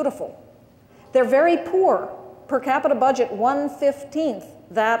most beautiful. They're very poor. Per capita budget, 1/15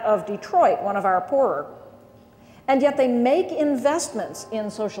 that of Detroit, one of our poorer. And yet they make investments in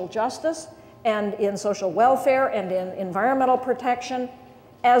social justice and in social welfare and in environmental protection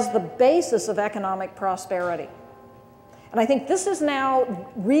as the basis of economic prosperity. And I think this is now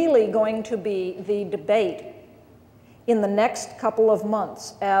really going to be the debate in the next couple of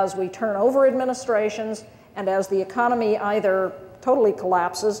months as we turn over administrations and as the economy either totally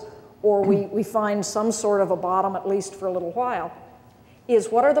collapses or we find some sort of a bottom, at least for a little while, is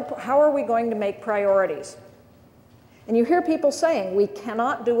how are we going to make priorities? And you hear people saying, we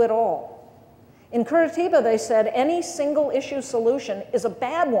cannot do it all. In Curitiba, they said any single issue solution is a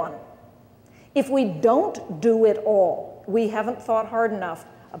bad one. If we don't do it all, we haven't thought hard enough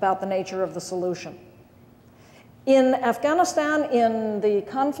about the nature of the solution. In Afghanistan, in the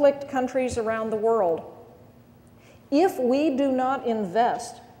conflict countries around the world, if we do not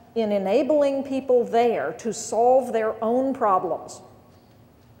invest in enabling people there to solve their own problems,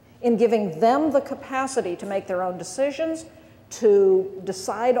 in giving them the capacity to make their own decisions, to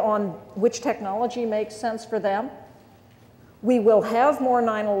decide on which technology makes sense for them, we will have more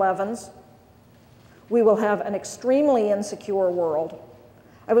 9/11s. We will have an extremely insecure world.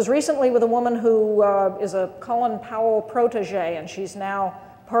 I was recently with a woman who is a Colin Powell protege, and she's now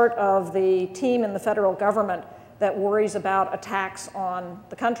part of the team in the federal government that worries about attacks on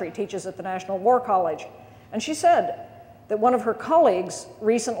the country, teaches at the National War College. And she said that one of her colleagues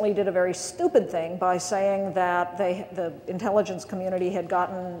recently did a very stupid thing by saying that the intelligence community had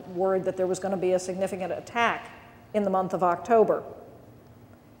gotten word that there was going to be a significant attack in the month of October.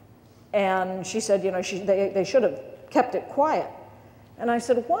 And she said, they should have kept it quiet. And I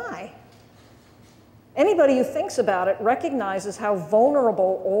said, why? Anybody who thinks about it recognizes how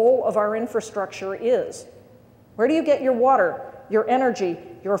vulnerable all of our infrastructure is. Where do you get your water, your energy,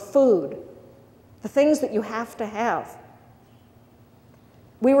 your food, the things that you have to have?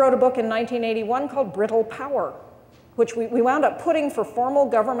 We wrote a book in 1981 called Brittle Power, which we wound up putting for formal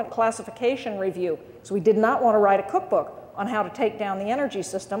government classification review. So we did not want to write a cookbook on how to take down the energy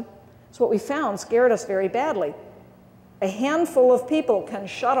system. So what we found scared us very badly. A handful of people can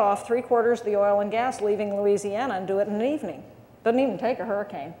shut off 3/4 of the oil and gas leaving Louisiana and do it in an evening. Doesn't even take a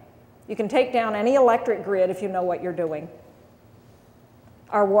hurricane. You can take down any electric grid if you know what you're doing.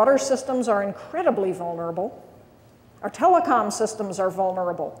 Our water systems are incredibly vulnerable. Our telecom systems are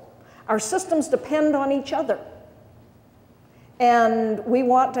vulnerable. Our systems depend on each other. And we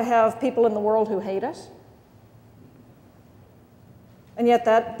want to have people in the world who hate us. And yet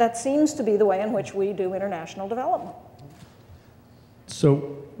that seems to be the way in which we do international development. So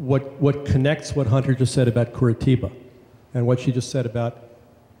what connects what Hunter just said about Curitiba and what she just said about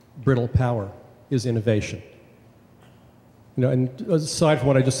brittle power is innovation. You know, and aside from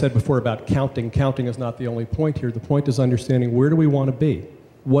what I just said before about counting is not the only point here. The point is understanding where do we want to be?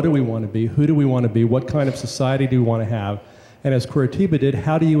 What do we want to be? Who do we want to be? What kind of society do we want to have? And as Curitiba did,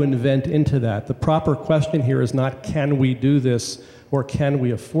 how do you invent into that? The proper question here is not can we do this or can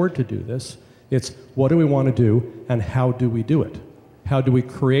we afford to do this? It's what do we want to do and how do we do it? How do we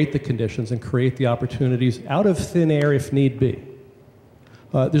create the conditions and create the opportunities out of thin air if need be?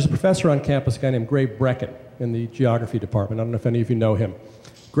 There's a professor on campus, a guy named Gray Brecken in the geography department. I don't know if any of you know him.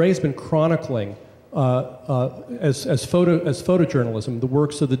 Gray's been chronicling as photojournalism the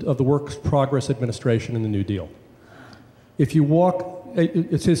works of the Works Progress Administration in the New Deal. If you walk,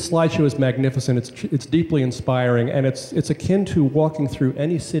 his slideshow is magnificent. It's deeply inspiring, and it's akin to walking through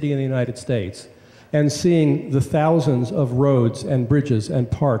any city in the United States and seeing the thousands of roads and bridges and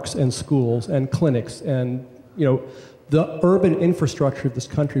parks and schools and clinics and, you know, the urban infrastructure of this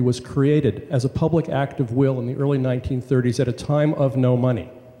country was created as a public act of will in the early 1930s at a time of no money,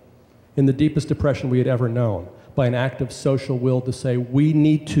 in the deepest depression we had ever known, by an act of social will to say we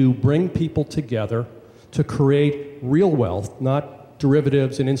need to bring people together to create real wealth, not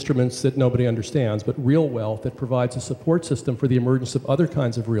derivatives and instruments that nobody understands, but real wealth that provides a support system for the emergence of other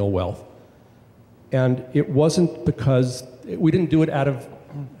kinds of real wealth. And it wasn't because we didn't do it out of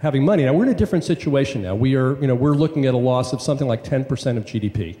having money. Now we're in a different situation now. We're looking at a loss of something like 10% of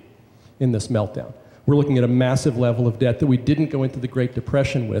GDP in this meltdown. We're looking at a massive level of debt that we didn't go into the Great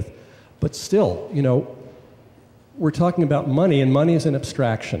Depression with. But still, you know, we're talking about money, and money is an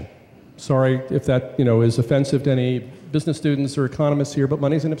abstraction. Sorry if that, you know, is offensive to any business students or economists here, but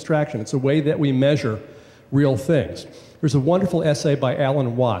money is an abstraction. It's a way that we measure real things. There's a wonderful essay by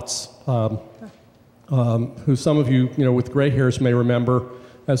Alan Watts, who some of you, with gray hairs may remember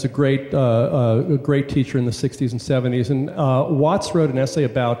as a great teacher in the 60s and 70s. And Watts wrote an essay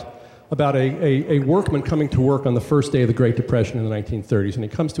about a workman coming to work on the first day of the Great Depression in the 1930s. And he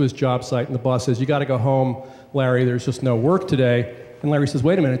comes to his job site, and the boss says, "You got to go home, Larry, there's just no work today." And Larry says,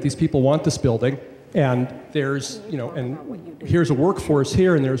 "Wait a minute, these people want this building, and there's, and here's a workforce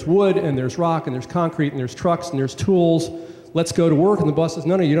here, and there's wood, and there's rock, and there's concrete, and there's trucks, and there's tools. Let's go to work." And the boss says,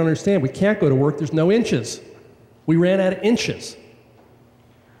 "No, you don't understand. We can't go to work. There's no inches. We ran out of inches."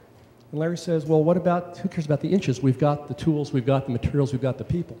 And Larry says, "Well, who cares about the inches? We've got the tools, we've got the materials, we've got the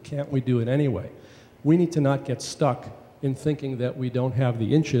people. Can't we do it anyway?" We need to not get stuck in thinking that we don't have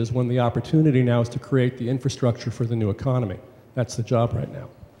the inches when the opportunity now is to create the infrastructure for the new economy. That's the job right now.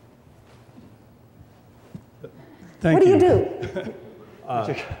 Thank you. What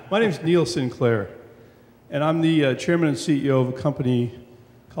do you do? My name is Neil Sinclair, and I'm the chairman and CEO of a company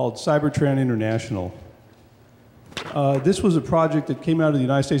called Cybertran International. This was a project that came out of the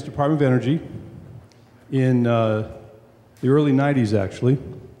United States Department of Energy in the early 90s, actually,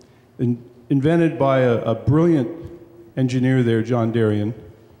 invented by a brilliant engineer there, John Darien.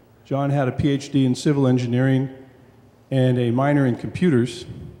 John had a PhD in civil engineering and a minor in computers.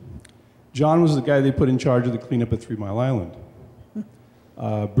 John was the guy they put in charge of the cleanup at 3 Mile Island.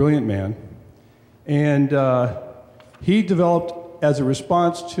 Brilliant man. And he developed, as a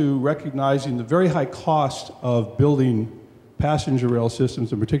response to recognizing the very high cost of building passenger rail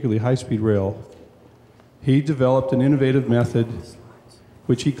systems, and particularly high-speed rail, he developed an innovative method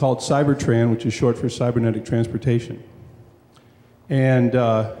which he called Cybertran, which is short for cybernetic transportation. And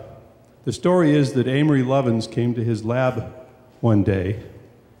the story is that Amory Lovins came to his lab one day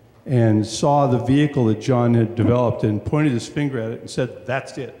and saw the vehicle that John had developed and pointed his finger at it and said,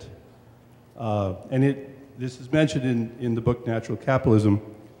 "That's it." This is mentioned in the book Natural Capitalism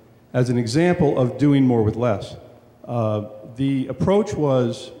as an example of doing more with less. The approach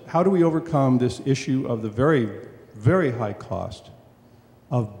was, how do we overcome this issue of the very, very high cost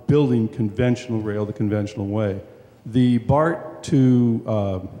of building conventional rail the conventional way? The BART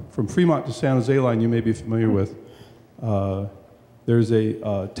from Fremont to San Jose line you may be familiar with. There's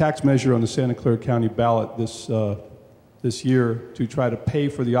a tax measure on the Santa Clara County ballot this year to try to pay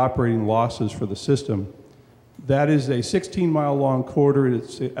for the operating losses for the system. That is a 16-mile long corridor.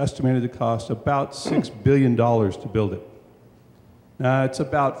 It's estimated to cost about $6 billion to build it. Now, it's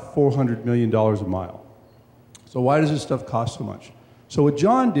about $400 million a mile. So why does this stuff cost so much? So what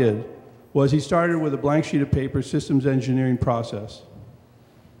John did was he started with a blank sheet of paper, systems engineering process,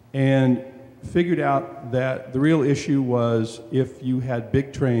 and figured out that the real issue was if you had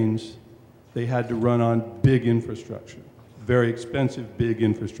big trains, they had to run on big infrastructure, very expensive big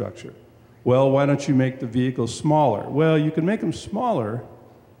infrastructure. Well, why don't you make the vehicles smaller? Well, you can make them smaller,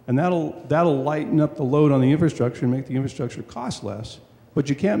 and that'll lighten up the load on the infrastructure and make the infrastructure cost less, but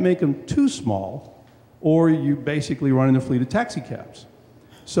you can't make them too small, or you basically run in a fleet of taxi cabs.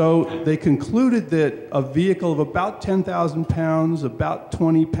 So they concluded that a vehicle of about 10,000 pounds, about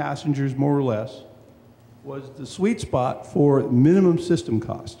 20 passengers more or less, was the sweet spot for minimum system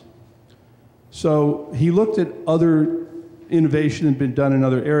cost. So he looked at other innovation that had been done in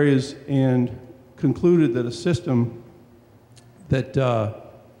other areas and concluded that a system that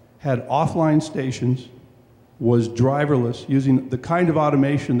had offline stations, was driverless, using the kind of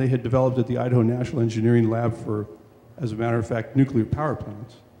automation they had developed at the Idaho National Engineering Lab for, as a matter of fact, nuclear power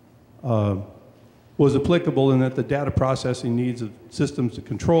plants, was applicable, and that the data processing needs of systems to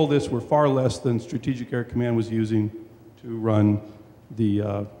control this were far less than Strategic Air Command was using to run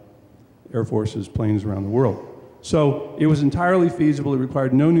the Air Force's planes around the world. So it was entirely feasible. It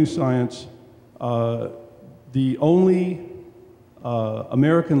required no new science. The only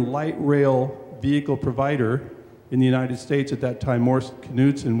American light rail vehicle provider in the United States at that time, Morse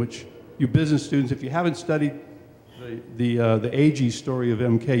Knudsen, which you business students, if you haven't studied the AG story of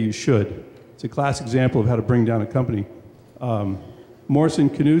MK, you should. It's a classic example of how to bring down a company. Morse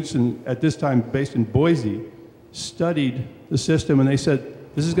and Knudsen, at this time based in Boise, studied the system, and they said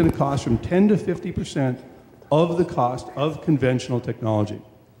this is going to cost from 10 to 50% of the cost of conventional technology.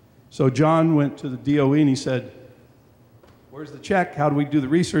 So John went to the DOE and he said, where's the check? How do we do the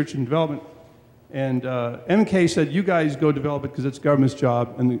research and development? And MK said, you guys go develop it because it's government's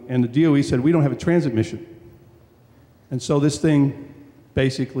job. And the DOE said, we don't have a transit mission. And so this thing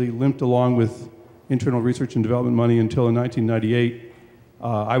basically limped along with internal research and development money until in 1998.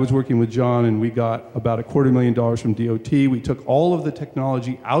 I was working with John, and we got about $250,000 from DOT. We took all of the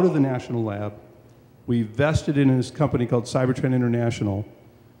technology out of the national lab. We vested in this company called Cybertran International.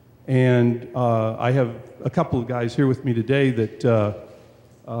 And I have a couple of guys here with me today that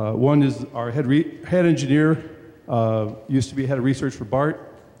one is our head engineer, used to be head of research for BART.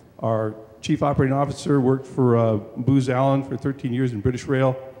 Our chief operating officer worked for Booz Allen for 13 years in British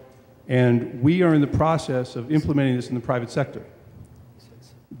Rail. And we are in the process of implementing this in the private sector.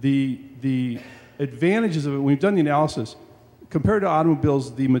 The advantages of it, we've done the analysis, compared to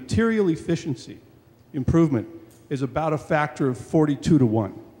automobiles, the material efficiency improvement is about a factor of 42 to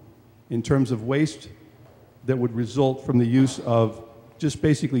 1 in terms of waste that would result from the use of just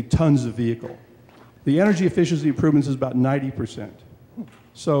basically tons of vehicle. The energy efficiency improvements is about 90%.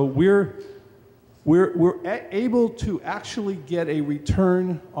 So we're able to actually get a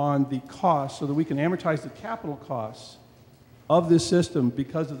return on the cost so that we can amortize the capital costs of this system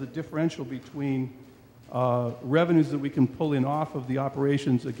because of the differential between revenues that we can pull in off of the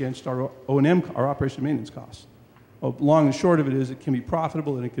operations against our O&M, our operation maintenance costs. Long and short of it is it can be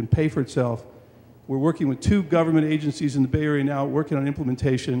profitable and it can pay for itself. We're working with 2 government agencies in the Bay Area now working on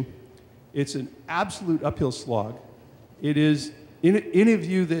implementation. It's an absolute uphill slog. It is, any of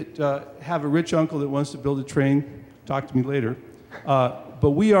you that have a rich uncle that wants to build a train, talk to me later.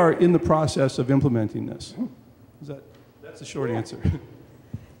 But we are in the process of implementing this. That's the short answer.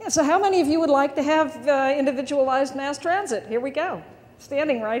 Yeah, so how many of you would like to have individualized mass transit? Here we go,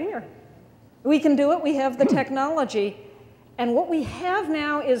 standing right here. We can do it, we have the technology, and what we have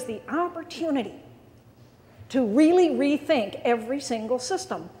now is the opportunity to really rethink every single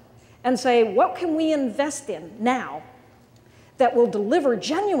system and say, what can we invest in now that will deliver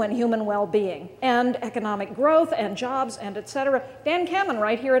genuine human well-being and economic growth and jobs and et cetera. Dan Kamen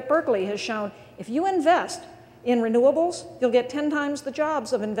right here at Berkeley has shown if you invest in renewables, you'll get 10 times the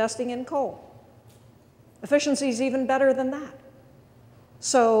jobs of investing in coal. Efficiency is even better than that.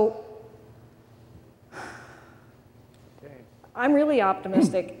 So I'm really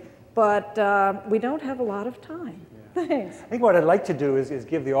optimistic, but we don't have a lot of time. Yeah. Thanks. I think what I'd like to do is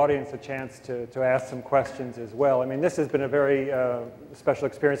give the audience a chance to ask some questions as well. I mean, this has been a very special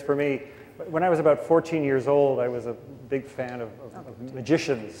experience for me. When I was about 14 years old, I was a big fan of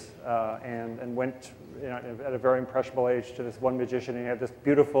magicians and went at a very impressionable age to this one magician, and he had this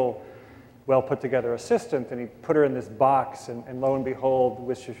beautiful, well put together assistant, and he put her in this box, and lo and behold,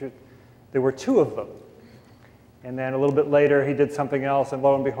 there were 2 of them. And then a little bit later, he did something else, and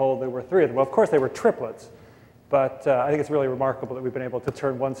lo and behold, there were 3 of them. Well, of course, they were triplets, but I think it's really remarkable that we've been able to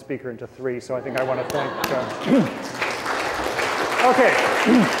turn one speaker into 3, so I think I want to thank... Okay.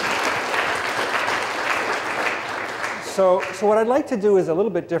 So what I'd like to do is a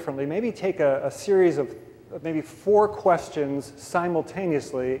little bit differently. Maybe take a series of maybe 4 questions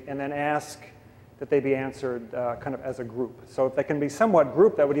simultaneously and then ask that they be answered kind of as a group. So if they can be somewhat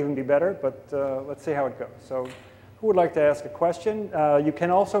grouped, that would even be better, but let's see how it goes. So who would like to ask a question? You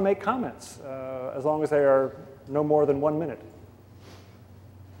can also make comments, as long as they are no more than 1 minute.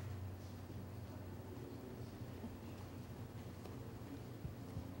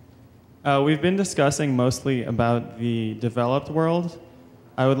 We've been discussing mostly about the developed world.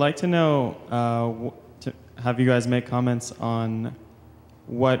 I would like to know, have you guys make comments on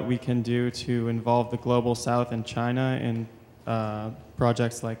what we can do to involve the global south and China in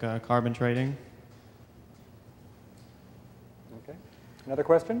projects like carbon trading? Okay. Another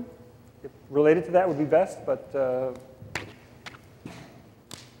question? If related to that would be best, but...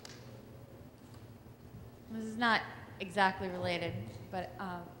 This is not exactly related, but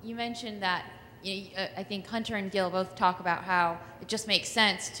you mentioned that, I think Hunter and Gil both talk about how it just makes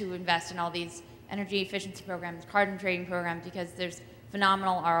sense to invest in all these energy efficiency programs, carbon trading programs, because there's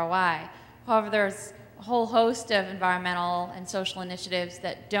phenomenal ROI. However, there's a whole host of environmental and social initiatives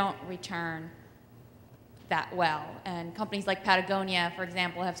that don't return that well. And companies like Patagonia, for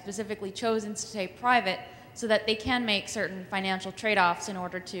example, have specifically chosen to stay private so that they can make certain financial trade-offs in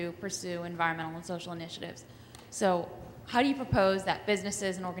order to pursue environmental and social initiatives. So how do you propose that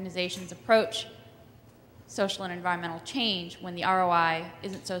businesses and organizations approach social and environmental change when the ROI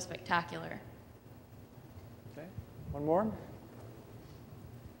isn't so spectacular? Okay. One more?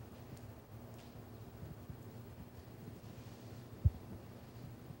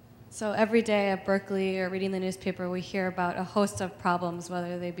 So every day at Berkeley or reading the newspaper, we hear about a host of problems,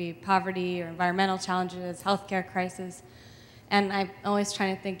 whether they be poverty or environmental challenges, healthcare crisis. And I'm always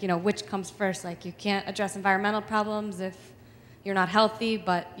trying to think, which comes first? Like, you can't address environmental problems if you're not healthy,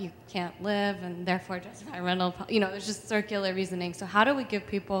 but you can't live, and therefore address environmental, there's just circular reasoning. So how do we give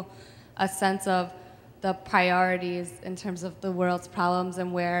people a sense of the priorities in terms of the world's problems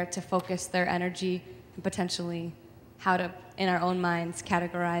and where to focus their energy, and potentially how to, in our own minds,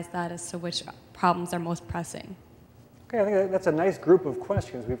 categorize that as to which problems are most pressing? Okay, I think that's a nice group of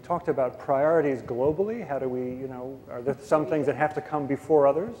questions. We've talked about priorities globally. How do we, are there some things that have to come before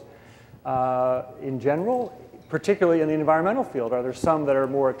others? In general, particularly in the environmental field, are there some that are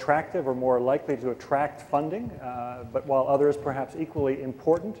more attractive or more likely to attract funding, but while others perhaps equally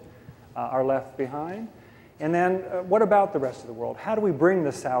important are left behind? And then what about the rest of the world? How do we bring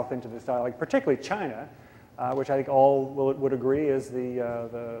the South into this dialogue, particularly China, which I think all would agree is the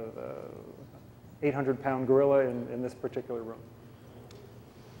 800-pound gorilla in this particular room?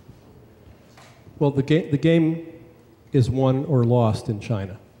 Well, the game is won or lost in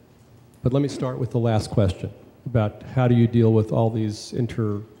China. But let me start with the last question about how do you deal with all these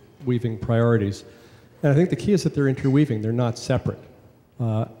interweaving priorities. And I think the key is that they're interweaving, they're not separate.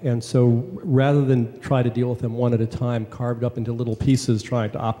 And so rather than try to deal with them one at a time, carved up into little pieces, trying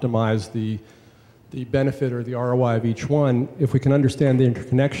to optimize the benefit or the ROI of each one, if we can understand the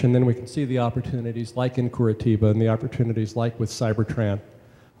interconnection, then we can see the opportunities like in Curitiba and the opportunities like with Cybertran,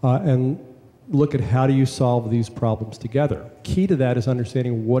 and look at how do you solve these problems together. Key to that is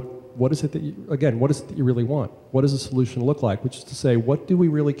understanding what is it that you, again, what is it that you really want? What does a solution look like? Which is to say, what do we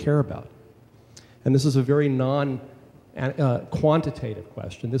really care about? And this is a very quantitative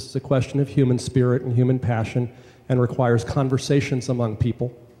question. This is a question of human spirit and human passion and requires conversations among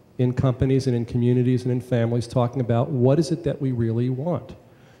people in companies and in communities and in families talking about what is it that we really want?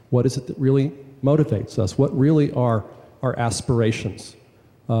 What is it that really motivates us? What really are our aspirations?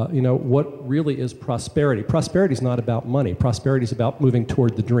 What really is prosperity? Prosperity is not about money. Prosperity is about moving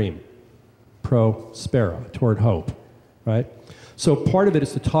toward the dream. Prospera, toward hope, right? So part of it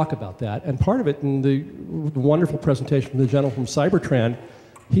is to talk about that, and part of it, in the wonderful presentation from the gentleman from Cybertran,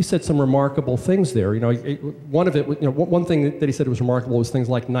 he said some remarkable things there. One of it, one thing that he said was remarkable was things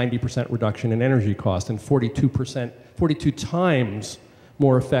like 90% reduction in energy cost and 42 times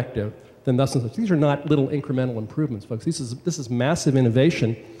more effective than thus and such. These are not little incremental improvements, folks. This is massive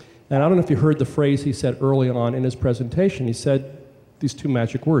innovation. And I don't know if you heard the phrase he said early on in his presentation. He said these two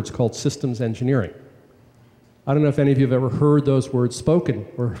magic words called systems engineering. I don't know if any of you have ever heard those words spoken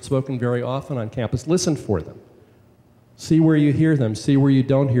or spoken very often on campus. Listen for them. See where you hear them. See where you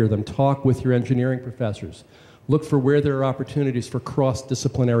don't hear them. Talk with your engineering professors. Look for where there are opportunities for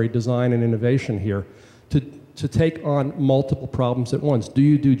cross-disciplinary design and innovation here to take on multiple problems at once. Do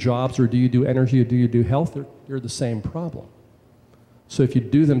you do jobs, or do you do energy, or do you do health? They're the same problem. So if you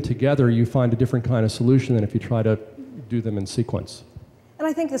do them together, you find a different kind of solution than if you try to do them in sequence. And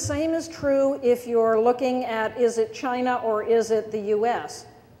I think the same is true if you're looking at, is it China or is it the US?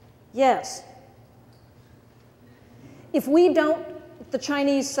 Yes. If we don't, the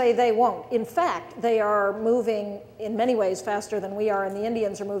Chinese say they won't. In fact, they are moving in many ways faster than we are, and the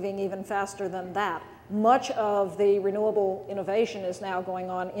Indians are moving even faster than that. Much of the renewable innovation is now going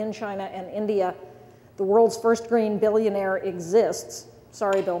on in China and India. The world's first green billionaire exists.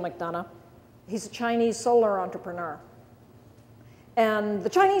 Sorry, Bill McDonough. He's a Chinese solar entrepreneur. And the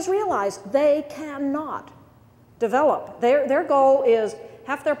Chinese realize they cannot develop. Their goal is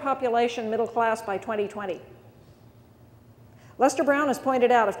half their population middle class by 2020. Lester Brown has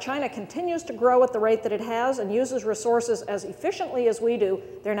pointed out if China continues to grow at the rate that it has and uses resources as efficiently as we do,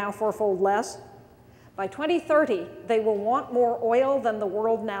 they're now fourfold less. By 2030, they will want more oil than the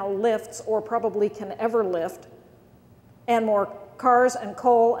world now lifts or probably can ever lift, and more cars and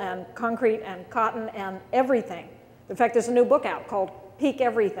coal and concrete and cotton and everything. In fact, there's a new book out called Peak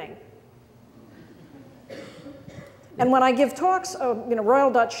Everything. And when I give talks, Royal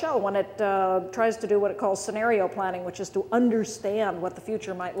Dutch Shell, when it tries to do what it calls scenario planning, which is to understand what the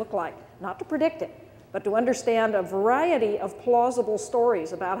future might look like, not to predict it, but to understand a variety of plausible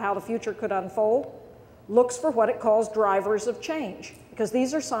stories about how the future could unfold, looks for what it calls drivers of change, because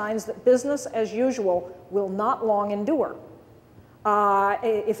these are signs that business as usual will not long endure.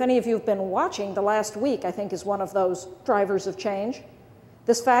 If any of you have been watching, the last week, I think, is one of those drivers of change.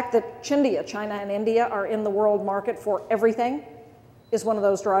 This fact that China and India are in the world market for everything is one of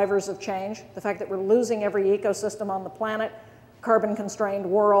those drivers of change. The fact that we're losing every ecosystem on the planet, carbon-constrained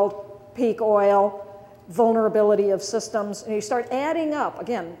world, peak oil, vulnerability of systems, and you start adding up,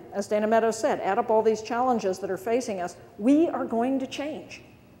 again, as Dana Meadows said, add up all these challenges that are facing us, we are going to change.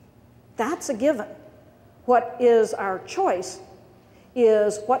 That's a given. What is our choice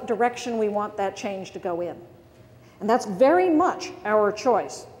is what direction we want that change to go in. And that's very much our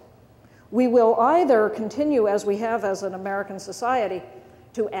choice. We will either continue, as we have as an American society,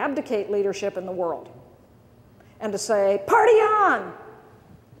 to abdicate leadership in the world and to say, party on!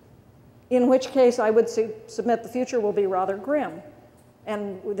 In which case I would submit the future will be rather grim.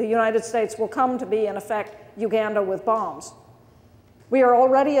 And the United States will come to be, in effect, Uganda with bombs. We are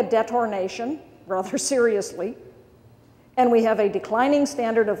already a debtor nation, rather seriously, and we have a declining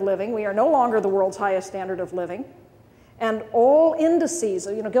standard of living. We are no longer the world's highest standard of living. And all indices,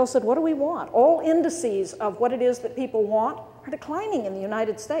 Gil said, what do we want? All indices of what it is that people want are declining in the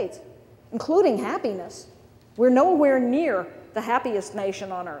United States, including happiness. We're nowhere near the happiest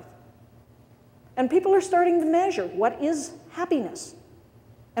nation on earth. And people are starting to measure what is happiness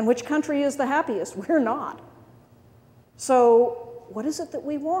and which country is the happiest. We're not. So what is it that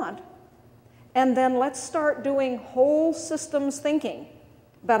we want? And then let's start doing whole systems thinking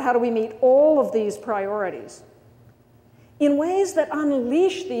about how do we meet all of these priorities in ways that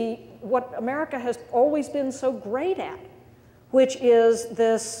unleash what America has always been so great at, which is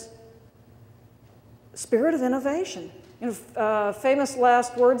this spirit of innovation. Famous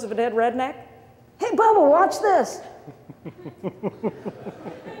last words of a dead redneck, hey, Bubba, watch this.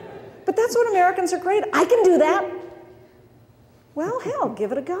 But that's what Americans are great at. I can do that. Well, hell,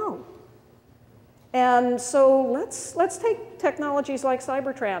 give it a go. And so let's take technologies like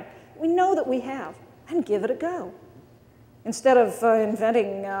Cybertran. We know that we have, and give it a go. Instead of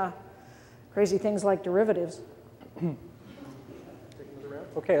inventing crazy things like derivatives.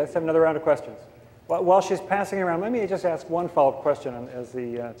 Okay, let's have another round of questions. While she's passing around, let me just ask one follow-up question as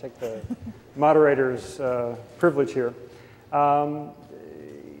take the moderator's privilege here.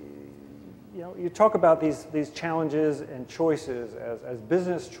 You talk about these challenges and choices as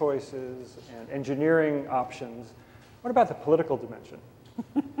business choices and engineering options. What about the political dimension?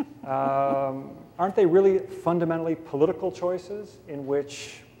 Aren't they really fundamentally political choices in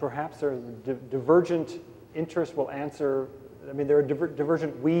which perhaps there are divergent interests will answer? I mean, there are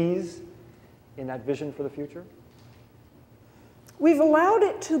divergent we's in that vision for the future? We've allowed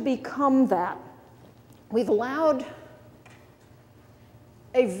it to become that. We've allowed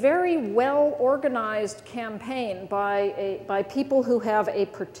a very well-organized campaign by people who have a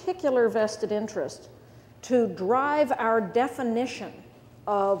particular vested interest to drive our definition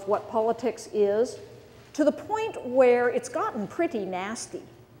of what politics is to the point where it's gotten pretty nasty.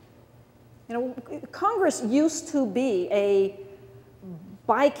 Congress used to be a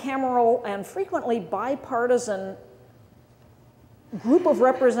bicameral and frequently bipartisan group of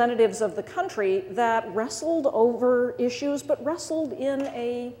representatives of the country that wrestled over issues, but wrestled in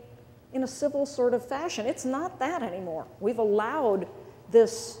a civil sort of fashion. It's not that anymore. We've allowed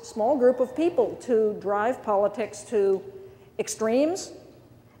this small group of people to drive politics to extremes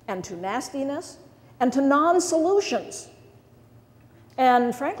and to nastiness and to non-solutions.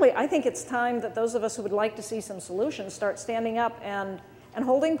 And frankly, I think it's time that those of us who would like to see some solutions start standing up and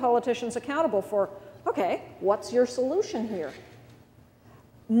holding politicians accountable for Okay, what's your solution here?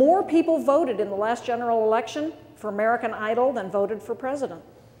 More people voted in the last general election for American Idol than voted for president.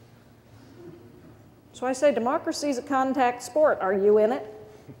 So I say democracy is a contact sport. Are you in it?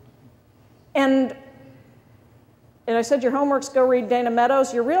 And I said your homework's go read Dana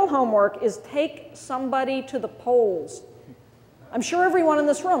Meadows. Your real homework is take somebody to the polls. I'm sure everyone in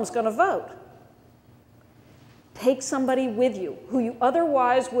this room is going to vote. Take somebody with you who you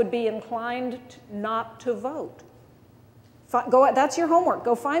otherwise would be inclined not to vote. That's your homework.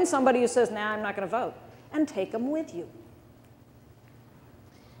 Go find somebody who says, nah, I'm not going to vote, and take them with you.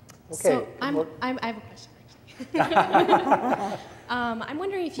 Okay. So I have a question, actually. I'm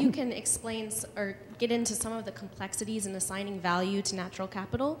wondering if you can explain or get into some of the complexities in assigning value to natural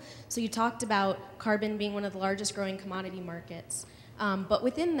capital. So you talked about carbon being one of the largest growing commodity markets. But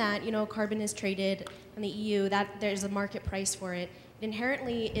within that, carbon is traded in the EU, that there's a market price for it. It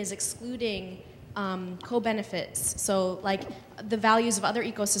inherently is excluding co-benefits, so like the values of other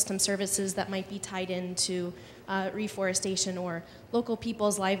ecosystem services that might be tied into reforestation or local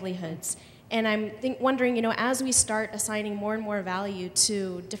people's livelihoods. And I'm wondering, as we start assigning more and more value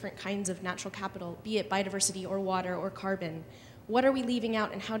to different kinds of natural capital, be it biodiversity or water or carbon, what are we leaving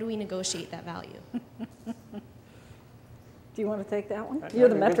out and how do we negotiate that value? Do you want to take that one? You're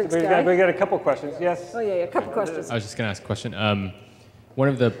the metrics guy. We got a couple questions. Yes? Oh, yeah, a couple questions. I was just going to ask a question. One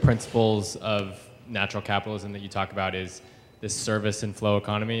of the principles of natural capitalism that you talk about is this service and flow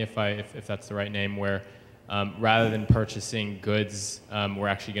economy, if that's the right name, where rather than purchasing goods, we're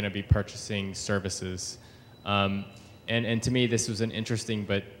actually going to be purchasing services. And to me, this was an interesting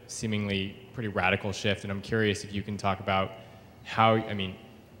but seemingly pretty radical shift. And I'm curious if you can talk about how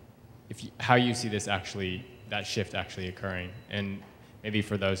you see this that shift actually occurring. And maybe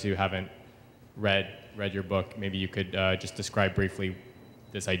for those who haven't read your book, maybe you could just describe briefly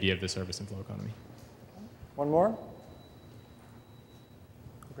this idea of the service and flow economy. One more?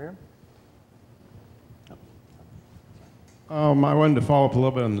 Over here. I wanted to follow up a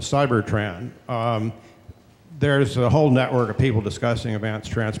little bit on the Cybertran. There's a whole network of people discussing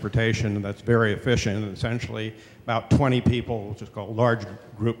advanced transportation that's very efficient, and essentially about 20 people, which is called large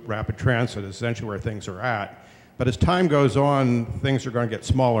group rapid transit, is essentially where things are at. But as time goes on, things are going to get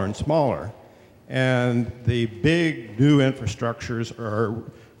smaller and smaller. And the big new infrastructures are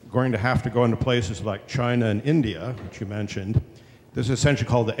going to have to go into places like China and India, which you mentioned. This is essentially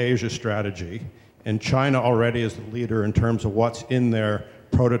called the Asia strategy. And China already is the leader in terms of what's in their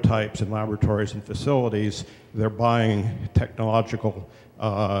prototypes and laboratories and facilities. They're buying technological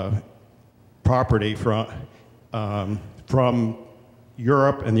property from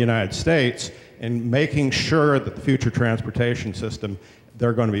Europe and the United States and making sure that the future transportation system,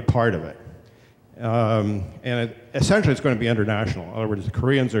 they're going to be part of it. Essentially, it's going to be international. In other words, the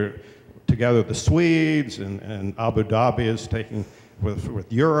Koreans are together with the Swedes, and Abu Dhabi is taking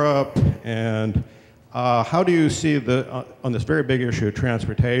with Europe. And how do you see on this very big issue of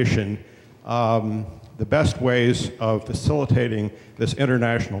transportation, the best ways of facilitating this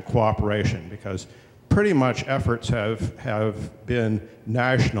international cooperation? Because pretty much efforts have been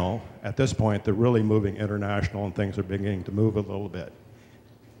national. At this point, they're really moving international, and things are beginning to move a little bit.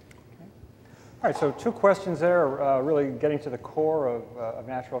 All right, so two questions there, really getting to the core of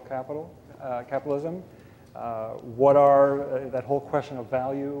natural capitalism. What are that whole question of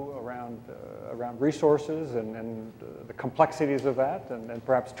value around resources and the complexities of that, and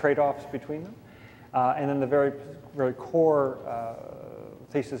perhaps trade-offs between them, and then the very, very core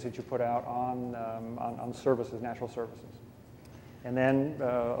thesis that you put out on services, natural services, and then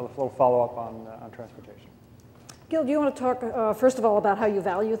a little follow-up on transportation. Gil, do you want to talk first of all about how you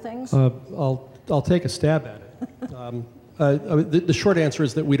value things? I'll take a stab at it. The short answer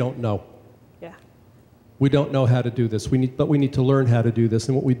is that we don't know. Yeah. We don't know how to do this. But we need to learn how to do this.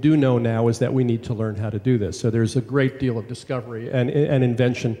 And what we do know now is that we need to learn how to do this. So there's a great deal of discovery and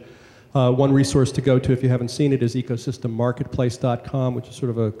invention. One resource to go to, if you haven't seen it, is ecosystemmarketplace.com, which is sort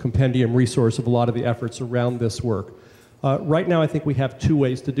of a compendium resource of a lot of the efforts around this work. Right now, I think we have two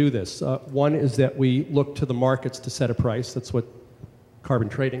ways to do this. One is that we look to the markets to set a price. That's what carbon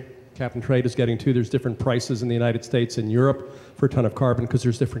trading, cap and trade is getting to. There's different prices in the United States and Europe for a ton of carbon because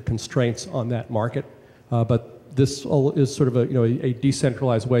there's different constraints on that market. But this is sort of a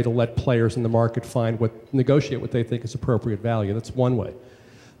decentralized way to let players in the market negotiate what they think is appropriate value. That's one way.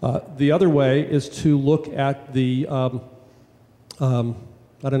 The other way is to look at the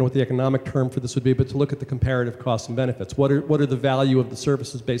I don't know what the economic term for this would be, but to look at the comparative costs and benefits. What are the value of the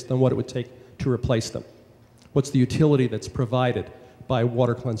services based on what it would take to replace them? What's the utility that's provided by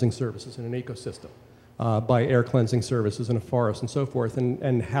water cleansing services in an ecosystem, by air cleansing services in a forest, and so forth?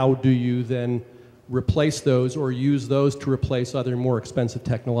 And how do you then replace those or use those to replace other more expensive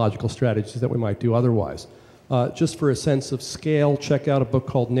technological strategies that we might do otherwise. Just for a sense of scale, check out a book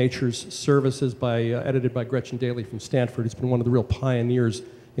called Nature's Services edited by Gretchen Daly from Stanford. It's been one of the real pioneers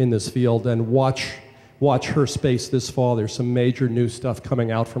in this field, and watch her space this fall. There's some major new stuff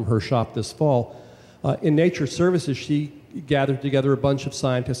coming out from her shop this fall. In Nature's Services, she gathered together a bunch of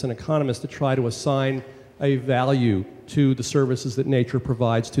scientists and economists to try to assign a value to the services that nature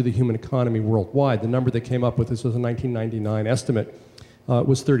provides to the human economy worldwide. The number they came up with, this was a 1999 estimate,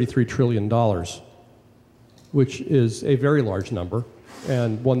 was $33 trillion, which is a very large number,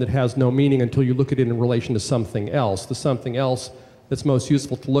 and one that has no meaning until you look at it in relation to something else. The something else that's most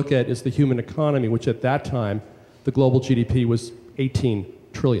useful to look at is the human economy, which at that time, the global GDP was 18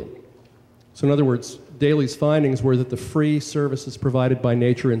 trillion. So in other words, Daly's findings were that the free services provided by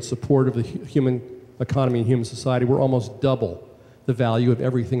nature in support of the human economy and human society were almost double the value of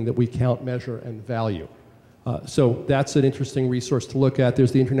everything that we count, measure, and value. So that's an interesting resource to look at.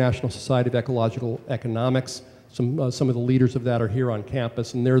 There's the International Society of Ecological Economics. Some of the leaders of that are here on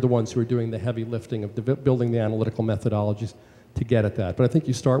campus, and they're the ones who are doing the heavy lifting of building the analytical methodologies to get at that. But I think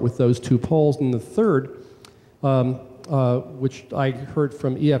you start with those two poles. And the third, which I heard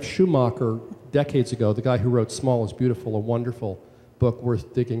from E.F. Schumacher decades ago, the guy who wrote Small is Beautiful, a wonderful book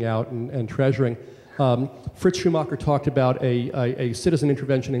worth digging out and treasuring. Fritz Schumacher talked about a citizen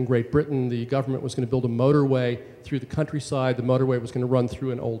intervention in Great Britain. The government was going to build a motorway through the countryside. The motorway was going to run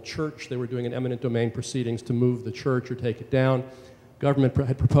through an old church. They were doing an eminent domain proceedings to move the church or take it down. Government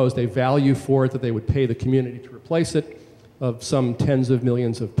had proposed a value for it that they would pay the community to replace it of some tens of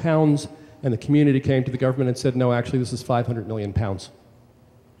millions of pounds. And the community came to the government and said, no, actually, this is 500 million pounds.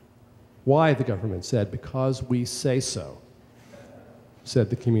 Why, the government said? Because we say so, said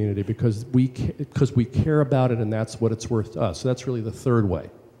the community, because we care about it and that's what it's worth to us. So that's really the third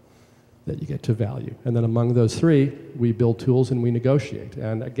way that you get to value. And then among those three, we build tools and we negotiate.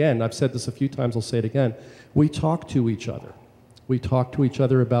 And again, I've said this a few times, I'll say it again, we talk to each other. We talk to each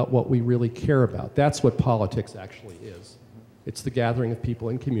other about what we really care about. That's what politics actually is. It's the gathering of people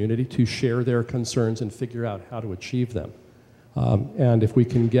in community to share their concerns and figure out how to achieve them. And if we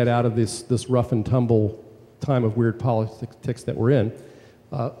can get out of this rough and tumble time of weird politics that we're in,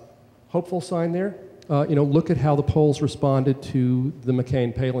 hopeful sign there. Look at how the polls responded to the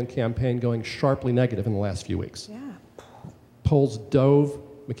McCain-Palin campaign going sharply negative in the last few weeks. Yeah. Polls dove,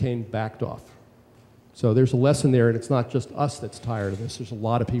 McCain backed off. So there's a lesson there, and it's not just us that's tired of this. There's a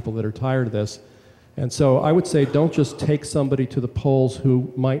lot of people that are tired of this. And so I would say don't just take somebody to the polls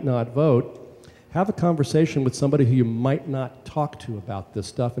who might not vote. Have a conversation with somebody who you might not talk to about this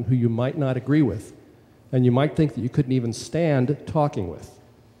stuff and who you might not agree with. And you might think that you couldn't even stand talking with.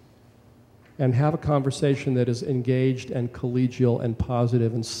 And have a conversation that is engaged and collegial and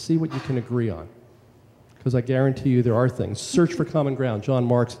positive and see what you can agree on. Because I guarantee you there are things. Search for Common Ground. John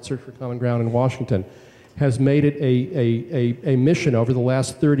Marks at Search for Common Ground in Washington has made it a mission over the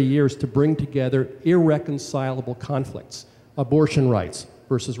last 30 years to bring together irreconcilable conflicts. Abortion rights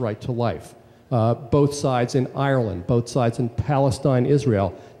versus right to life. Both sides in Ireland, both sides in Palestine,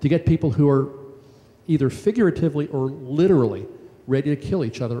 Israel, to get people who are either figuratively or literally ready to kill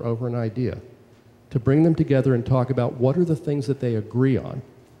each other over an idea, to bring them together and talk about what are the things that they agree on,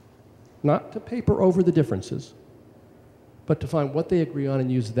 not to paper over the differences, but to find what they agree on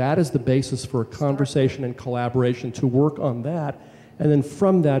and use that as the basis for a conversation and collaboration to work on that, and then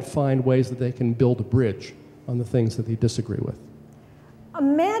from that find ways that they can build a bridge on the things that they disagree with.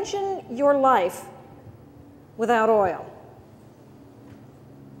 Imagine your life without oil.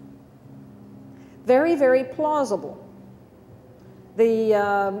 Very, very plausible.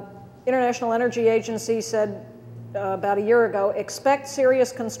 The International Energy Agency said about a year ago, expect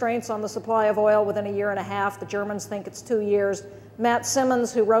serious constraints on the supply of oil within a year and a half. The Germans think it's 2 years. Matt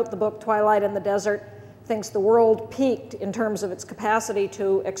Simmons, who wrote the book Twilight in the Desert, thinks the world peaked in terms of its capacity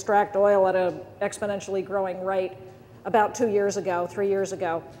to extract oil at an exponentially growing rate about 2 years ago, 3 years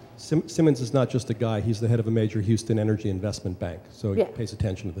ago. Simmons is not just a guy, he's the head of a major Houston energy investment bank, so he pays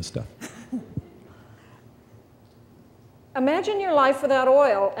attention to this stuff. Imagine your life without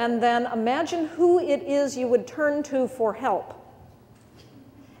oil, and then imagine who it is you would turn to for help.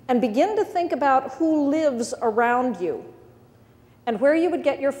 And begin to think about who lives around you, and where you would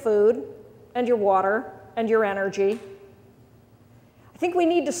get your food, and your water, and your energy. I think we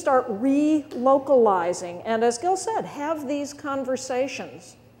need to start relocalizing, and as Gil said, have these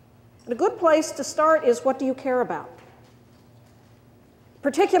conversations. And a good place to start is, what do you care about?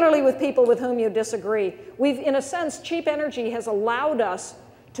 Particularly with people with whom you disagree. In a sense, cheap energy has allowed us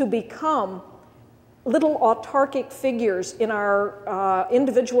to become little autarkic figures in our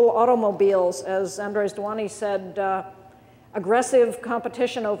individual automobiles, as Andres Duany said, aggressive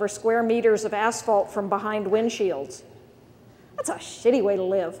competition over square meters of asphalt from behind windshields. That's a shitty way to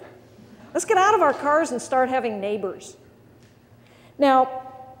live. Let's get out of our cars and start having neighbors. Now,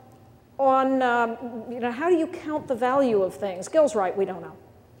 on how do you count the value of things? Gil's right, we don't know.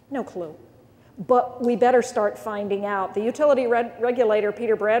 No clue. But we better start finding out. The utility regulator,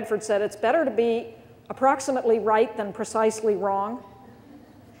 Peter Bradford, said it's better to be approximately right than precisely wrong.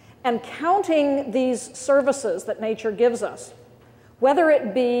 And counting these services that nature gives us, whether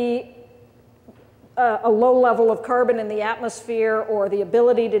it be a low level of carbon in the atmosphere or the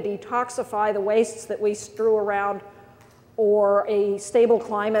ability to detoxify the wastes that we strew around, or a stable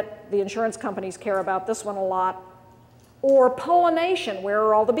climate, the insurance companies care about this one a lot, or pollination, where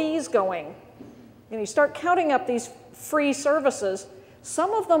are all the bees going? You start counting up these free services,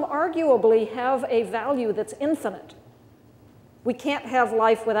 some of them arguably have a value that's infinite. We can't have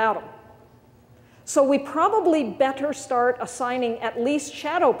life without them. So we probably better start assigning at least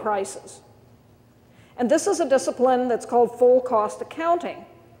shadow prices. And this is a discipline that's called full cost accounting,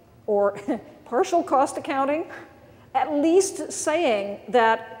 or partial cost accounting, at least saying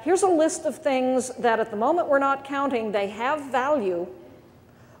that here's a list of things that at the moment we're not counting, they have value.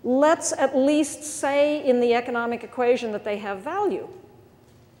 Let's at least say in the economic equation that they have value.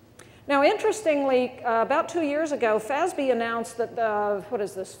 Now, interestingly, about 2 years ago, FASB announced that, what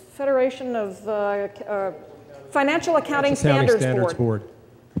is this, Federation of Financial Accounting Standards Board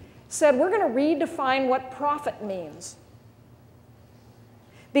said we're going to redefine what profit means.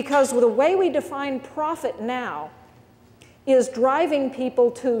 Because the way we define profit now is driving people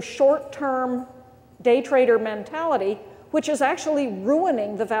to short-term day trader mentality, which is actually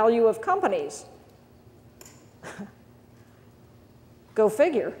ruining the value of companies. Go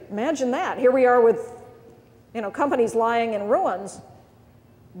figure. Imagine that. Here we are with companies lying in ruins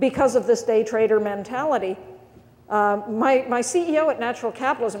because of this day trader mentality. My CEO at Natural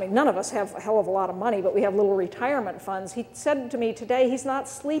Capitalism, I mean, none of us have a hell of a lot of money, but we have little retirement funds. He said to me today he's not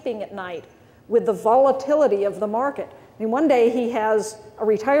sleeping at night with the volatility of the market. I mean, one day he has a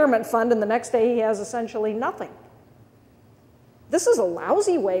retirement fund and the next day he has essentially nothing. This is a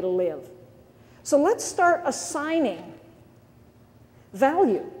lousy way to live. So let's start assigning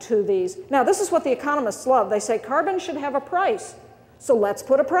value to these. Now, this is what the economists love. They say carbon should have a price. So let's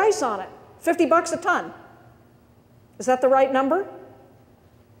put a price on it. 50 bucks a ton. Is that the right number?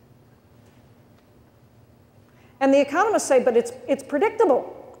 And the economists say, but it's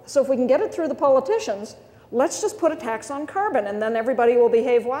predictable. So if we can get it through the politicians, let's just put a tax on carbon and then everybody will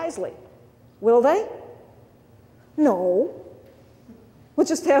behave wisely. Will they? No. We'll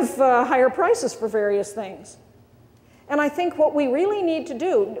just have higher prices for various things. And I think what we really need to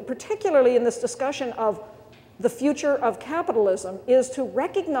do, particularly in this discussion of the future of capitalism, is to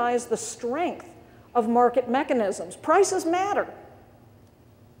recognize the strength of market mechanisms. Prices matter.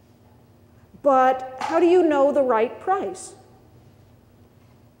 But how do you know the right price?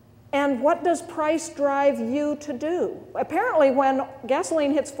 And what does price drive you to do? Apparently, when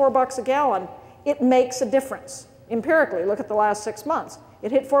gasoline hits $4 a gallon, it makes a difference. Empirically, look at the last 6 months.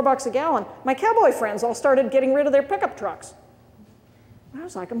 It hit $4 a gallon. My cowboy friends all started getting rid of their pickup trucks. I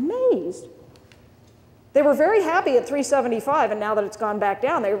was like amazed. They were very happy at $3.75, and now that it's gone back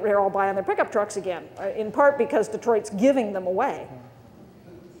down, they're all buying their pickup trucks again, in part because Detroit's giving them away.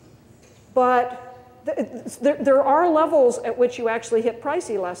 But there are levels at which you actually hit price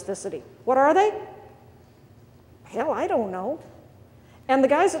elasticity. What are they? Hell, I don't know. And the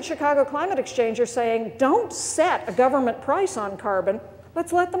guys at Chicago Climate Exchange are saying, don't set a government price on carbon.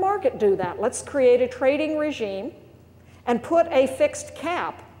 Let's let the market do that. Let's create a trading regime and put a fixed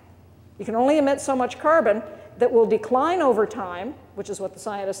cap. You can only emit so much carbon that will decline over time, which is what the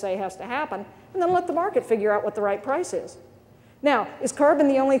scientists say has to happen, and then let the market figure out what the right price is. Now, is carbon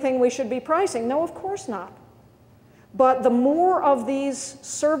the only thing we should be pricing? No, of course not. But the more of these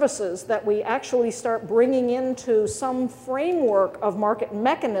services that we actually start bringing into some framework of market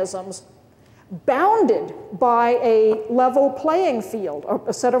mechanisms bounded by a level playing field, or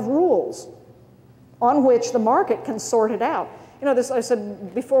a set of rules on which the market can sort it out. You know, this, I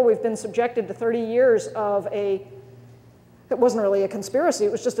said before, we've been subjected to 30 years of it wasn't really a conspiracy,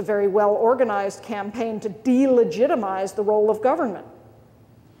 it was just a very well-organized campaign to delegitimize the role of government.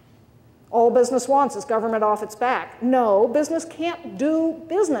 All business wants is government off its back. No, business can't do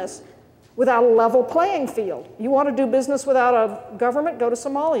business without a level playing field. You want to do business without a government, go to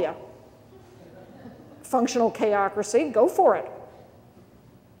Somalia. Functional chaocracy, go for it.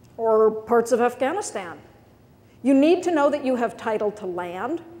 Or parts of Afghanistan. You need to know that you have title to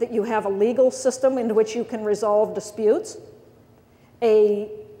land, that you have a legal system in which you can resolve disputes, a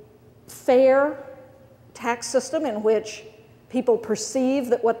fair tax system in which people perceive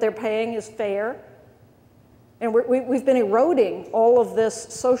that what they're paying is fair. And we've been eroding all of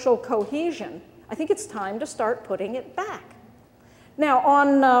this social cohesion. I think it's time to start putting it back. Now,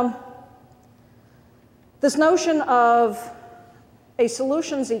 on this notion of a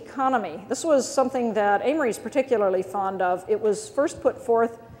solutions economy, this was something that Amory's particularly fond of. It was first put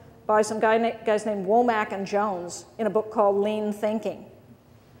forth by some guys named Womack and Jones in a book called Lean Thinking,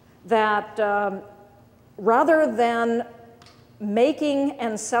 that rather than making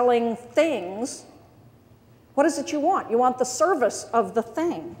and selling things, what is it you want? You want the service of the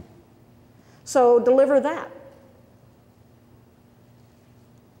thing. So deliver that.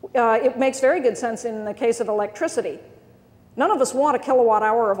 It makes very good sense in the case of electricity. None of us want a kilowatt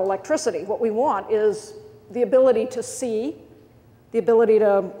hour of electricity. What we want is the ability to see, the ability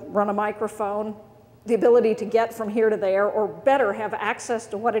to run a microphone, the ability to get from here to there, or better, have access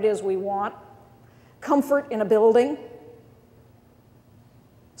to what it is we want, comfort in a building.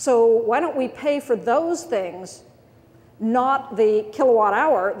 So why don't we pay for those things, not the kilowatt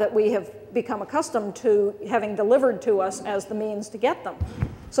hour that we have become accustomed to having delivered to us as the means to get them?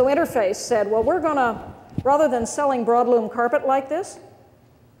 So Interface said, well, we're going to, rather than selling broadloom carpet like this,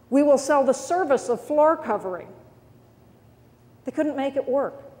 we will sell the service of floor covering. They couldn't make it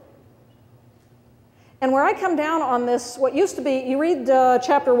work. And where I come down on this, what used to be, you read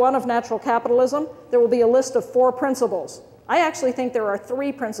chapter 1 of Natural Capitalism, there will be a list of 4 principles. I actually think there are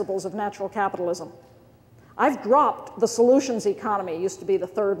 3 principles of natural capitalism. I've dropped the solutions economy, it used to be the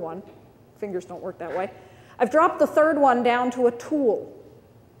 3rd one. Fingers don't work that way. I've dropped the 3rd one down to a tool.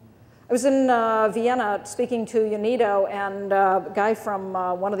 I was in Vienna speaking to UNIDO, and a guy from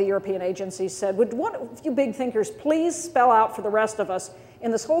one of the European agencies said, would one of you big thinkers please spell out for the rest of us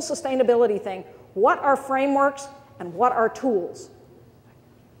in this whole sustainability thing, what are frameworks and what are tools?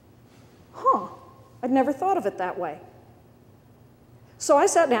 Huh, I'd never thought of it that way. So I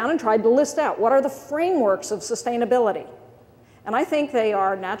sat down and tried to list out what are the frameworks of sustainability. And I think they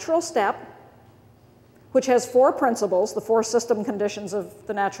are natural step, which has 4 principles, the 4 system conditions of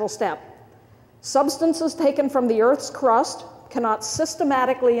the natural step. Substances taken from the Earth's crust cannot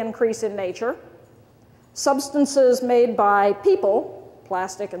systematically increase in nature. Substances made by people,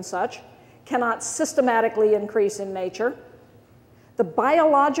 plastic and such, cannot systematically increase in nature. The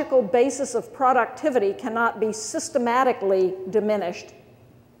biological basis of productivity cannot be systematically diminished.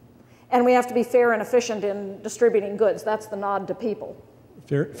 And we have to be fair and efficient in distributing goods. That's the nod to people.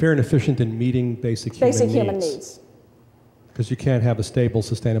 Fair and efficient in meeting basic human needs. Because you can't have a stable,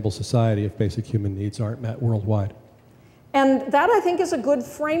 sustainable society if basic human needs aren't met worldwide. And that, I think, is a good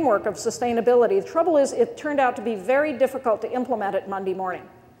framework of sustainability. The trouble is, it turned out to be very difficult to implement it Monday morning.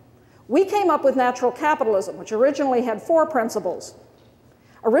 We came up with natural capitalism, which originally had 4 principles.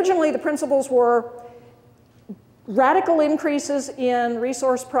 Originally, the principles were radical increases in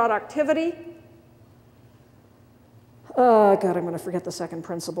resource productivity. God, I'm going to forget the 2nd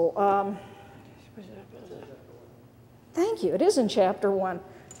principle. Thank you. It is in chapter 1.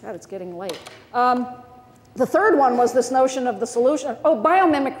 God, it's getting late. The 3rd one was this notion of the solution. Oh,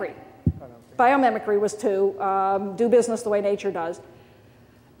 biomimicry. Biomimicry was to do business the way nature does.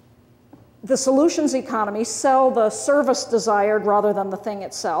 The solutions economy, sell the service desired rather than the thing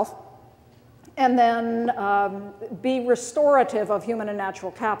itself, and then be restorative of human and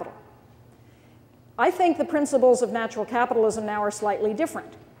natural capital. I think the principles of natural capitalism now are slightly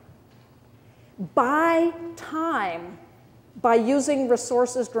different. Buy time by using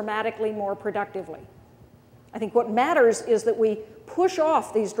resources dramatically more productively. I think what matters is that we push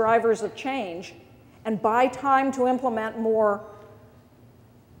off these drivers of change and buy time to implement more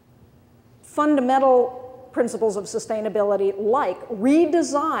fundamental principles of sustainability, like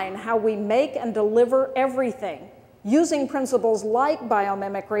redesign how we make and deliver everything using principles like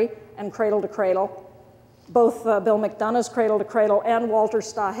biomimicry and cradle to cradle, both Bill McDonough's cradle to cradle and Walter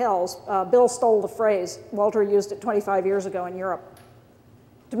Stahel's. Bill stole the phrase. Walter used it 25 years ago in Europe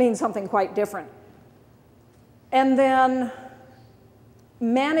to mean something quite different. And then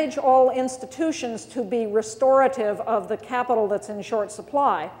manage all institutions to be restorative of the capital that's in short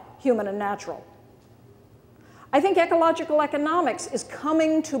supply, human and natural. I think ecological economics is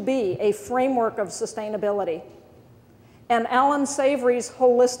coming to be a framework of sustainability. And Alan Savory's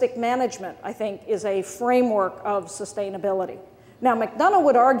holistic management, I think, is a framework of sustainability. Now, McDonough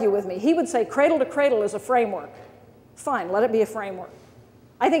would argue with me. He would say cradle to cradle is a framework. Fine, let it be a framework.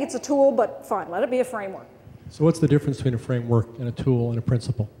 I think it's a tool, but fine, let it be a framework. So what's the difference between a framework and a tool and a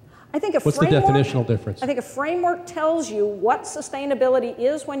principle? I think What's the definitional difference? I think a framework tells you what sustainability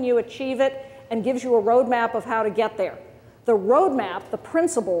is when you achieve it and gives you a roadmap of how to get there. The roadmap, the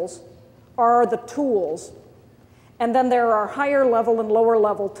principles, are the tools. And then there are higher level and lower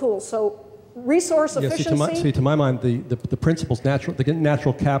level tools. So resource efficiency. See, to my mind, the principles, the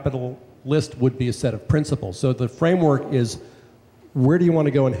natural capital list would be a set of principles. So the framework is where do you want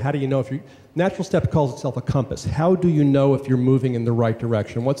to go and how do you know if you... Natural step calls itself a compass. How do you know if you're moving in the right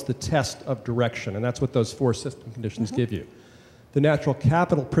direction? What's the test of direction? And that's what those 4 system conditions give you. The natural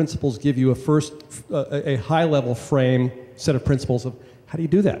capital principles give you a high-level frame set of principles of how do you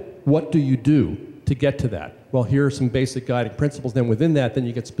do that? What do you do to get to that? Well, here are some basic guiding principles. Then within that, then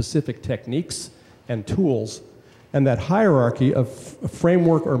you get specific techniques and tools. And that hierarchy of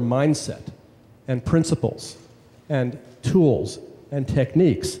framework or mindset and principles and tools and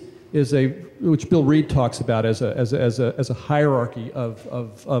techniques is which Bill Reed talks about as a hierarchy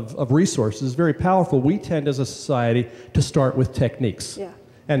of resources, is very powerful. We tend as a society to start with techniques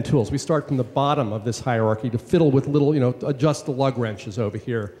and tools. We start from the bottom of this hierarchy to fiddle with little, adjust the lug wrenches over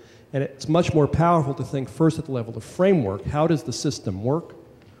here. And it's much more powerful to think first at the level of framework. How does the system work?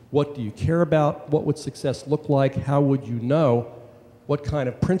 What do you care about? What would success look like? How would you know? What kind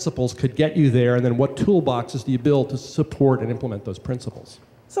of principles could get you there? And then what toolboxes do you build to support and implement those principles?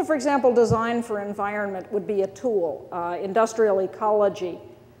 So for example, design for environment would be a tool. Industrial ecology.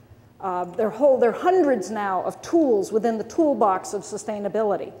 There are hundreds now of tools within the toolbox of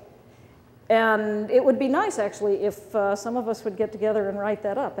sustainability. And it would be nice, actually, if some of us would get together and write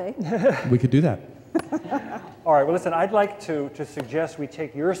that up, eh? We could do that. All right, well, listen, I'd like to suggest we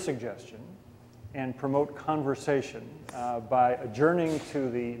take your suggestion and promote conversation by adjourning to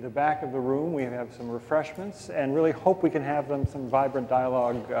the back of the room. We have some refreshments and really hope we can have some vibrant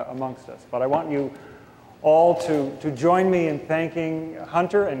dialogue amongst us. But I want you all to join me in thanking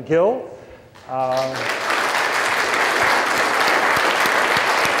Hunter and Gil.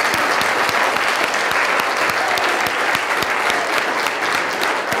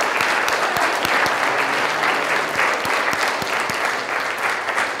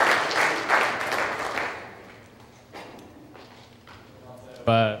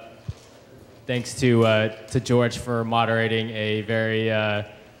 Thanks to George for moderating a very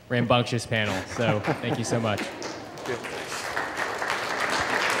rambunctious panel. So thank you so much. Good.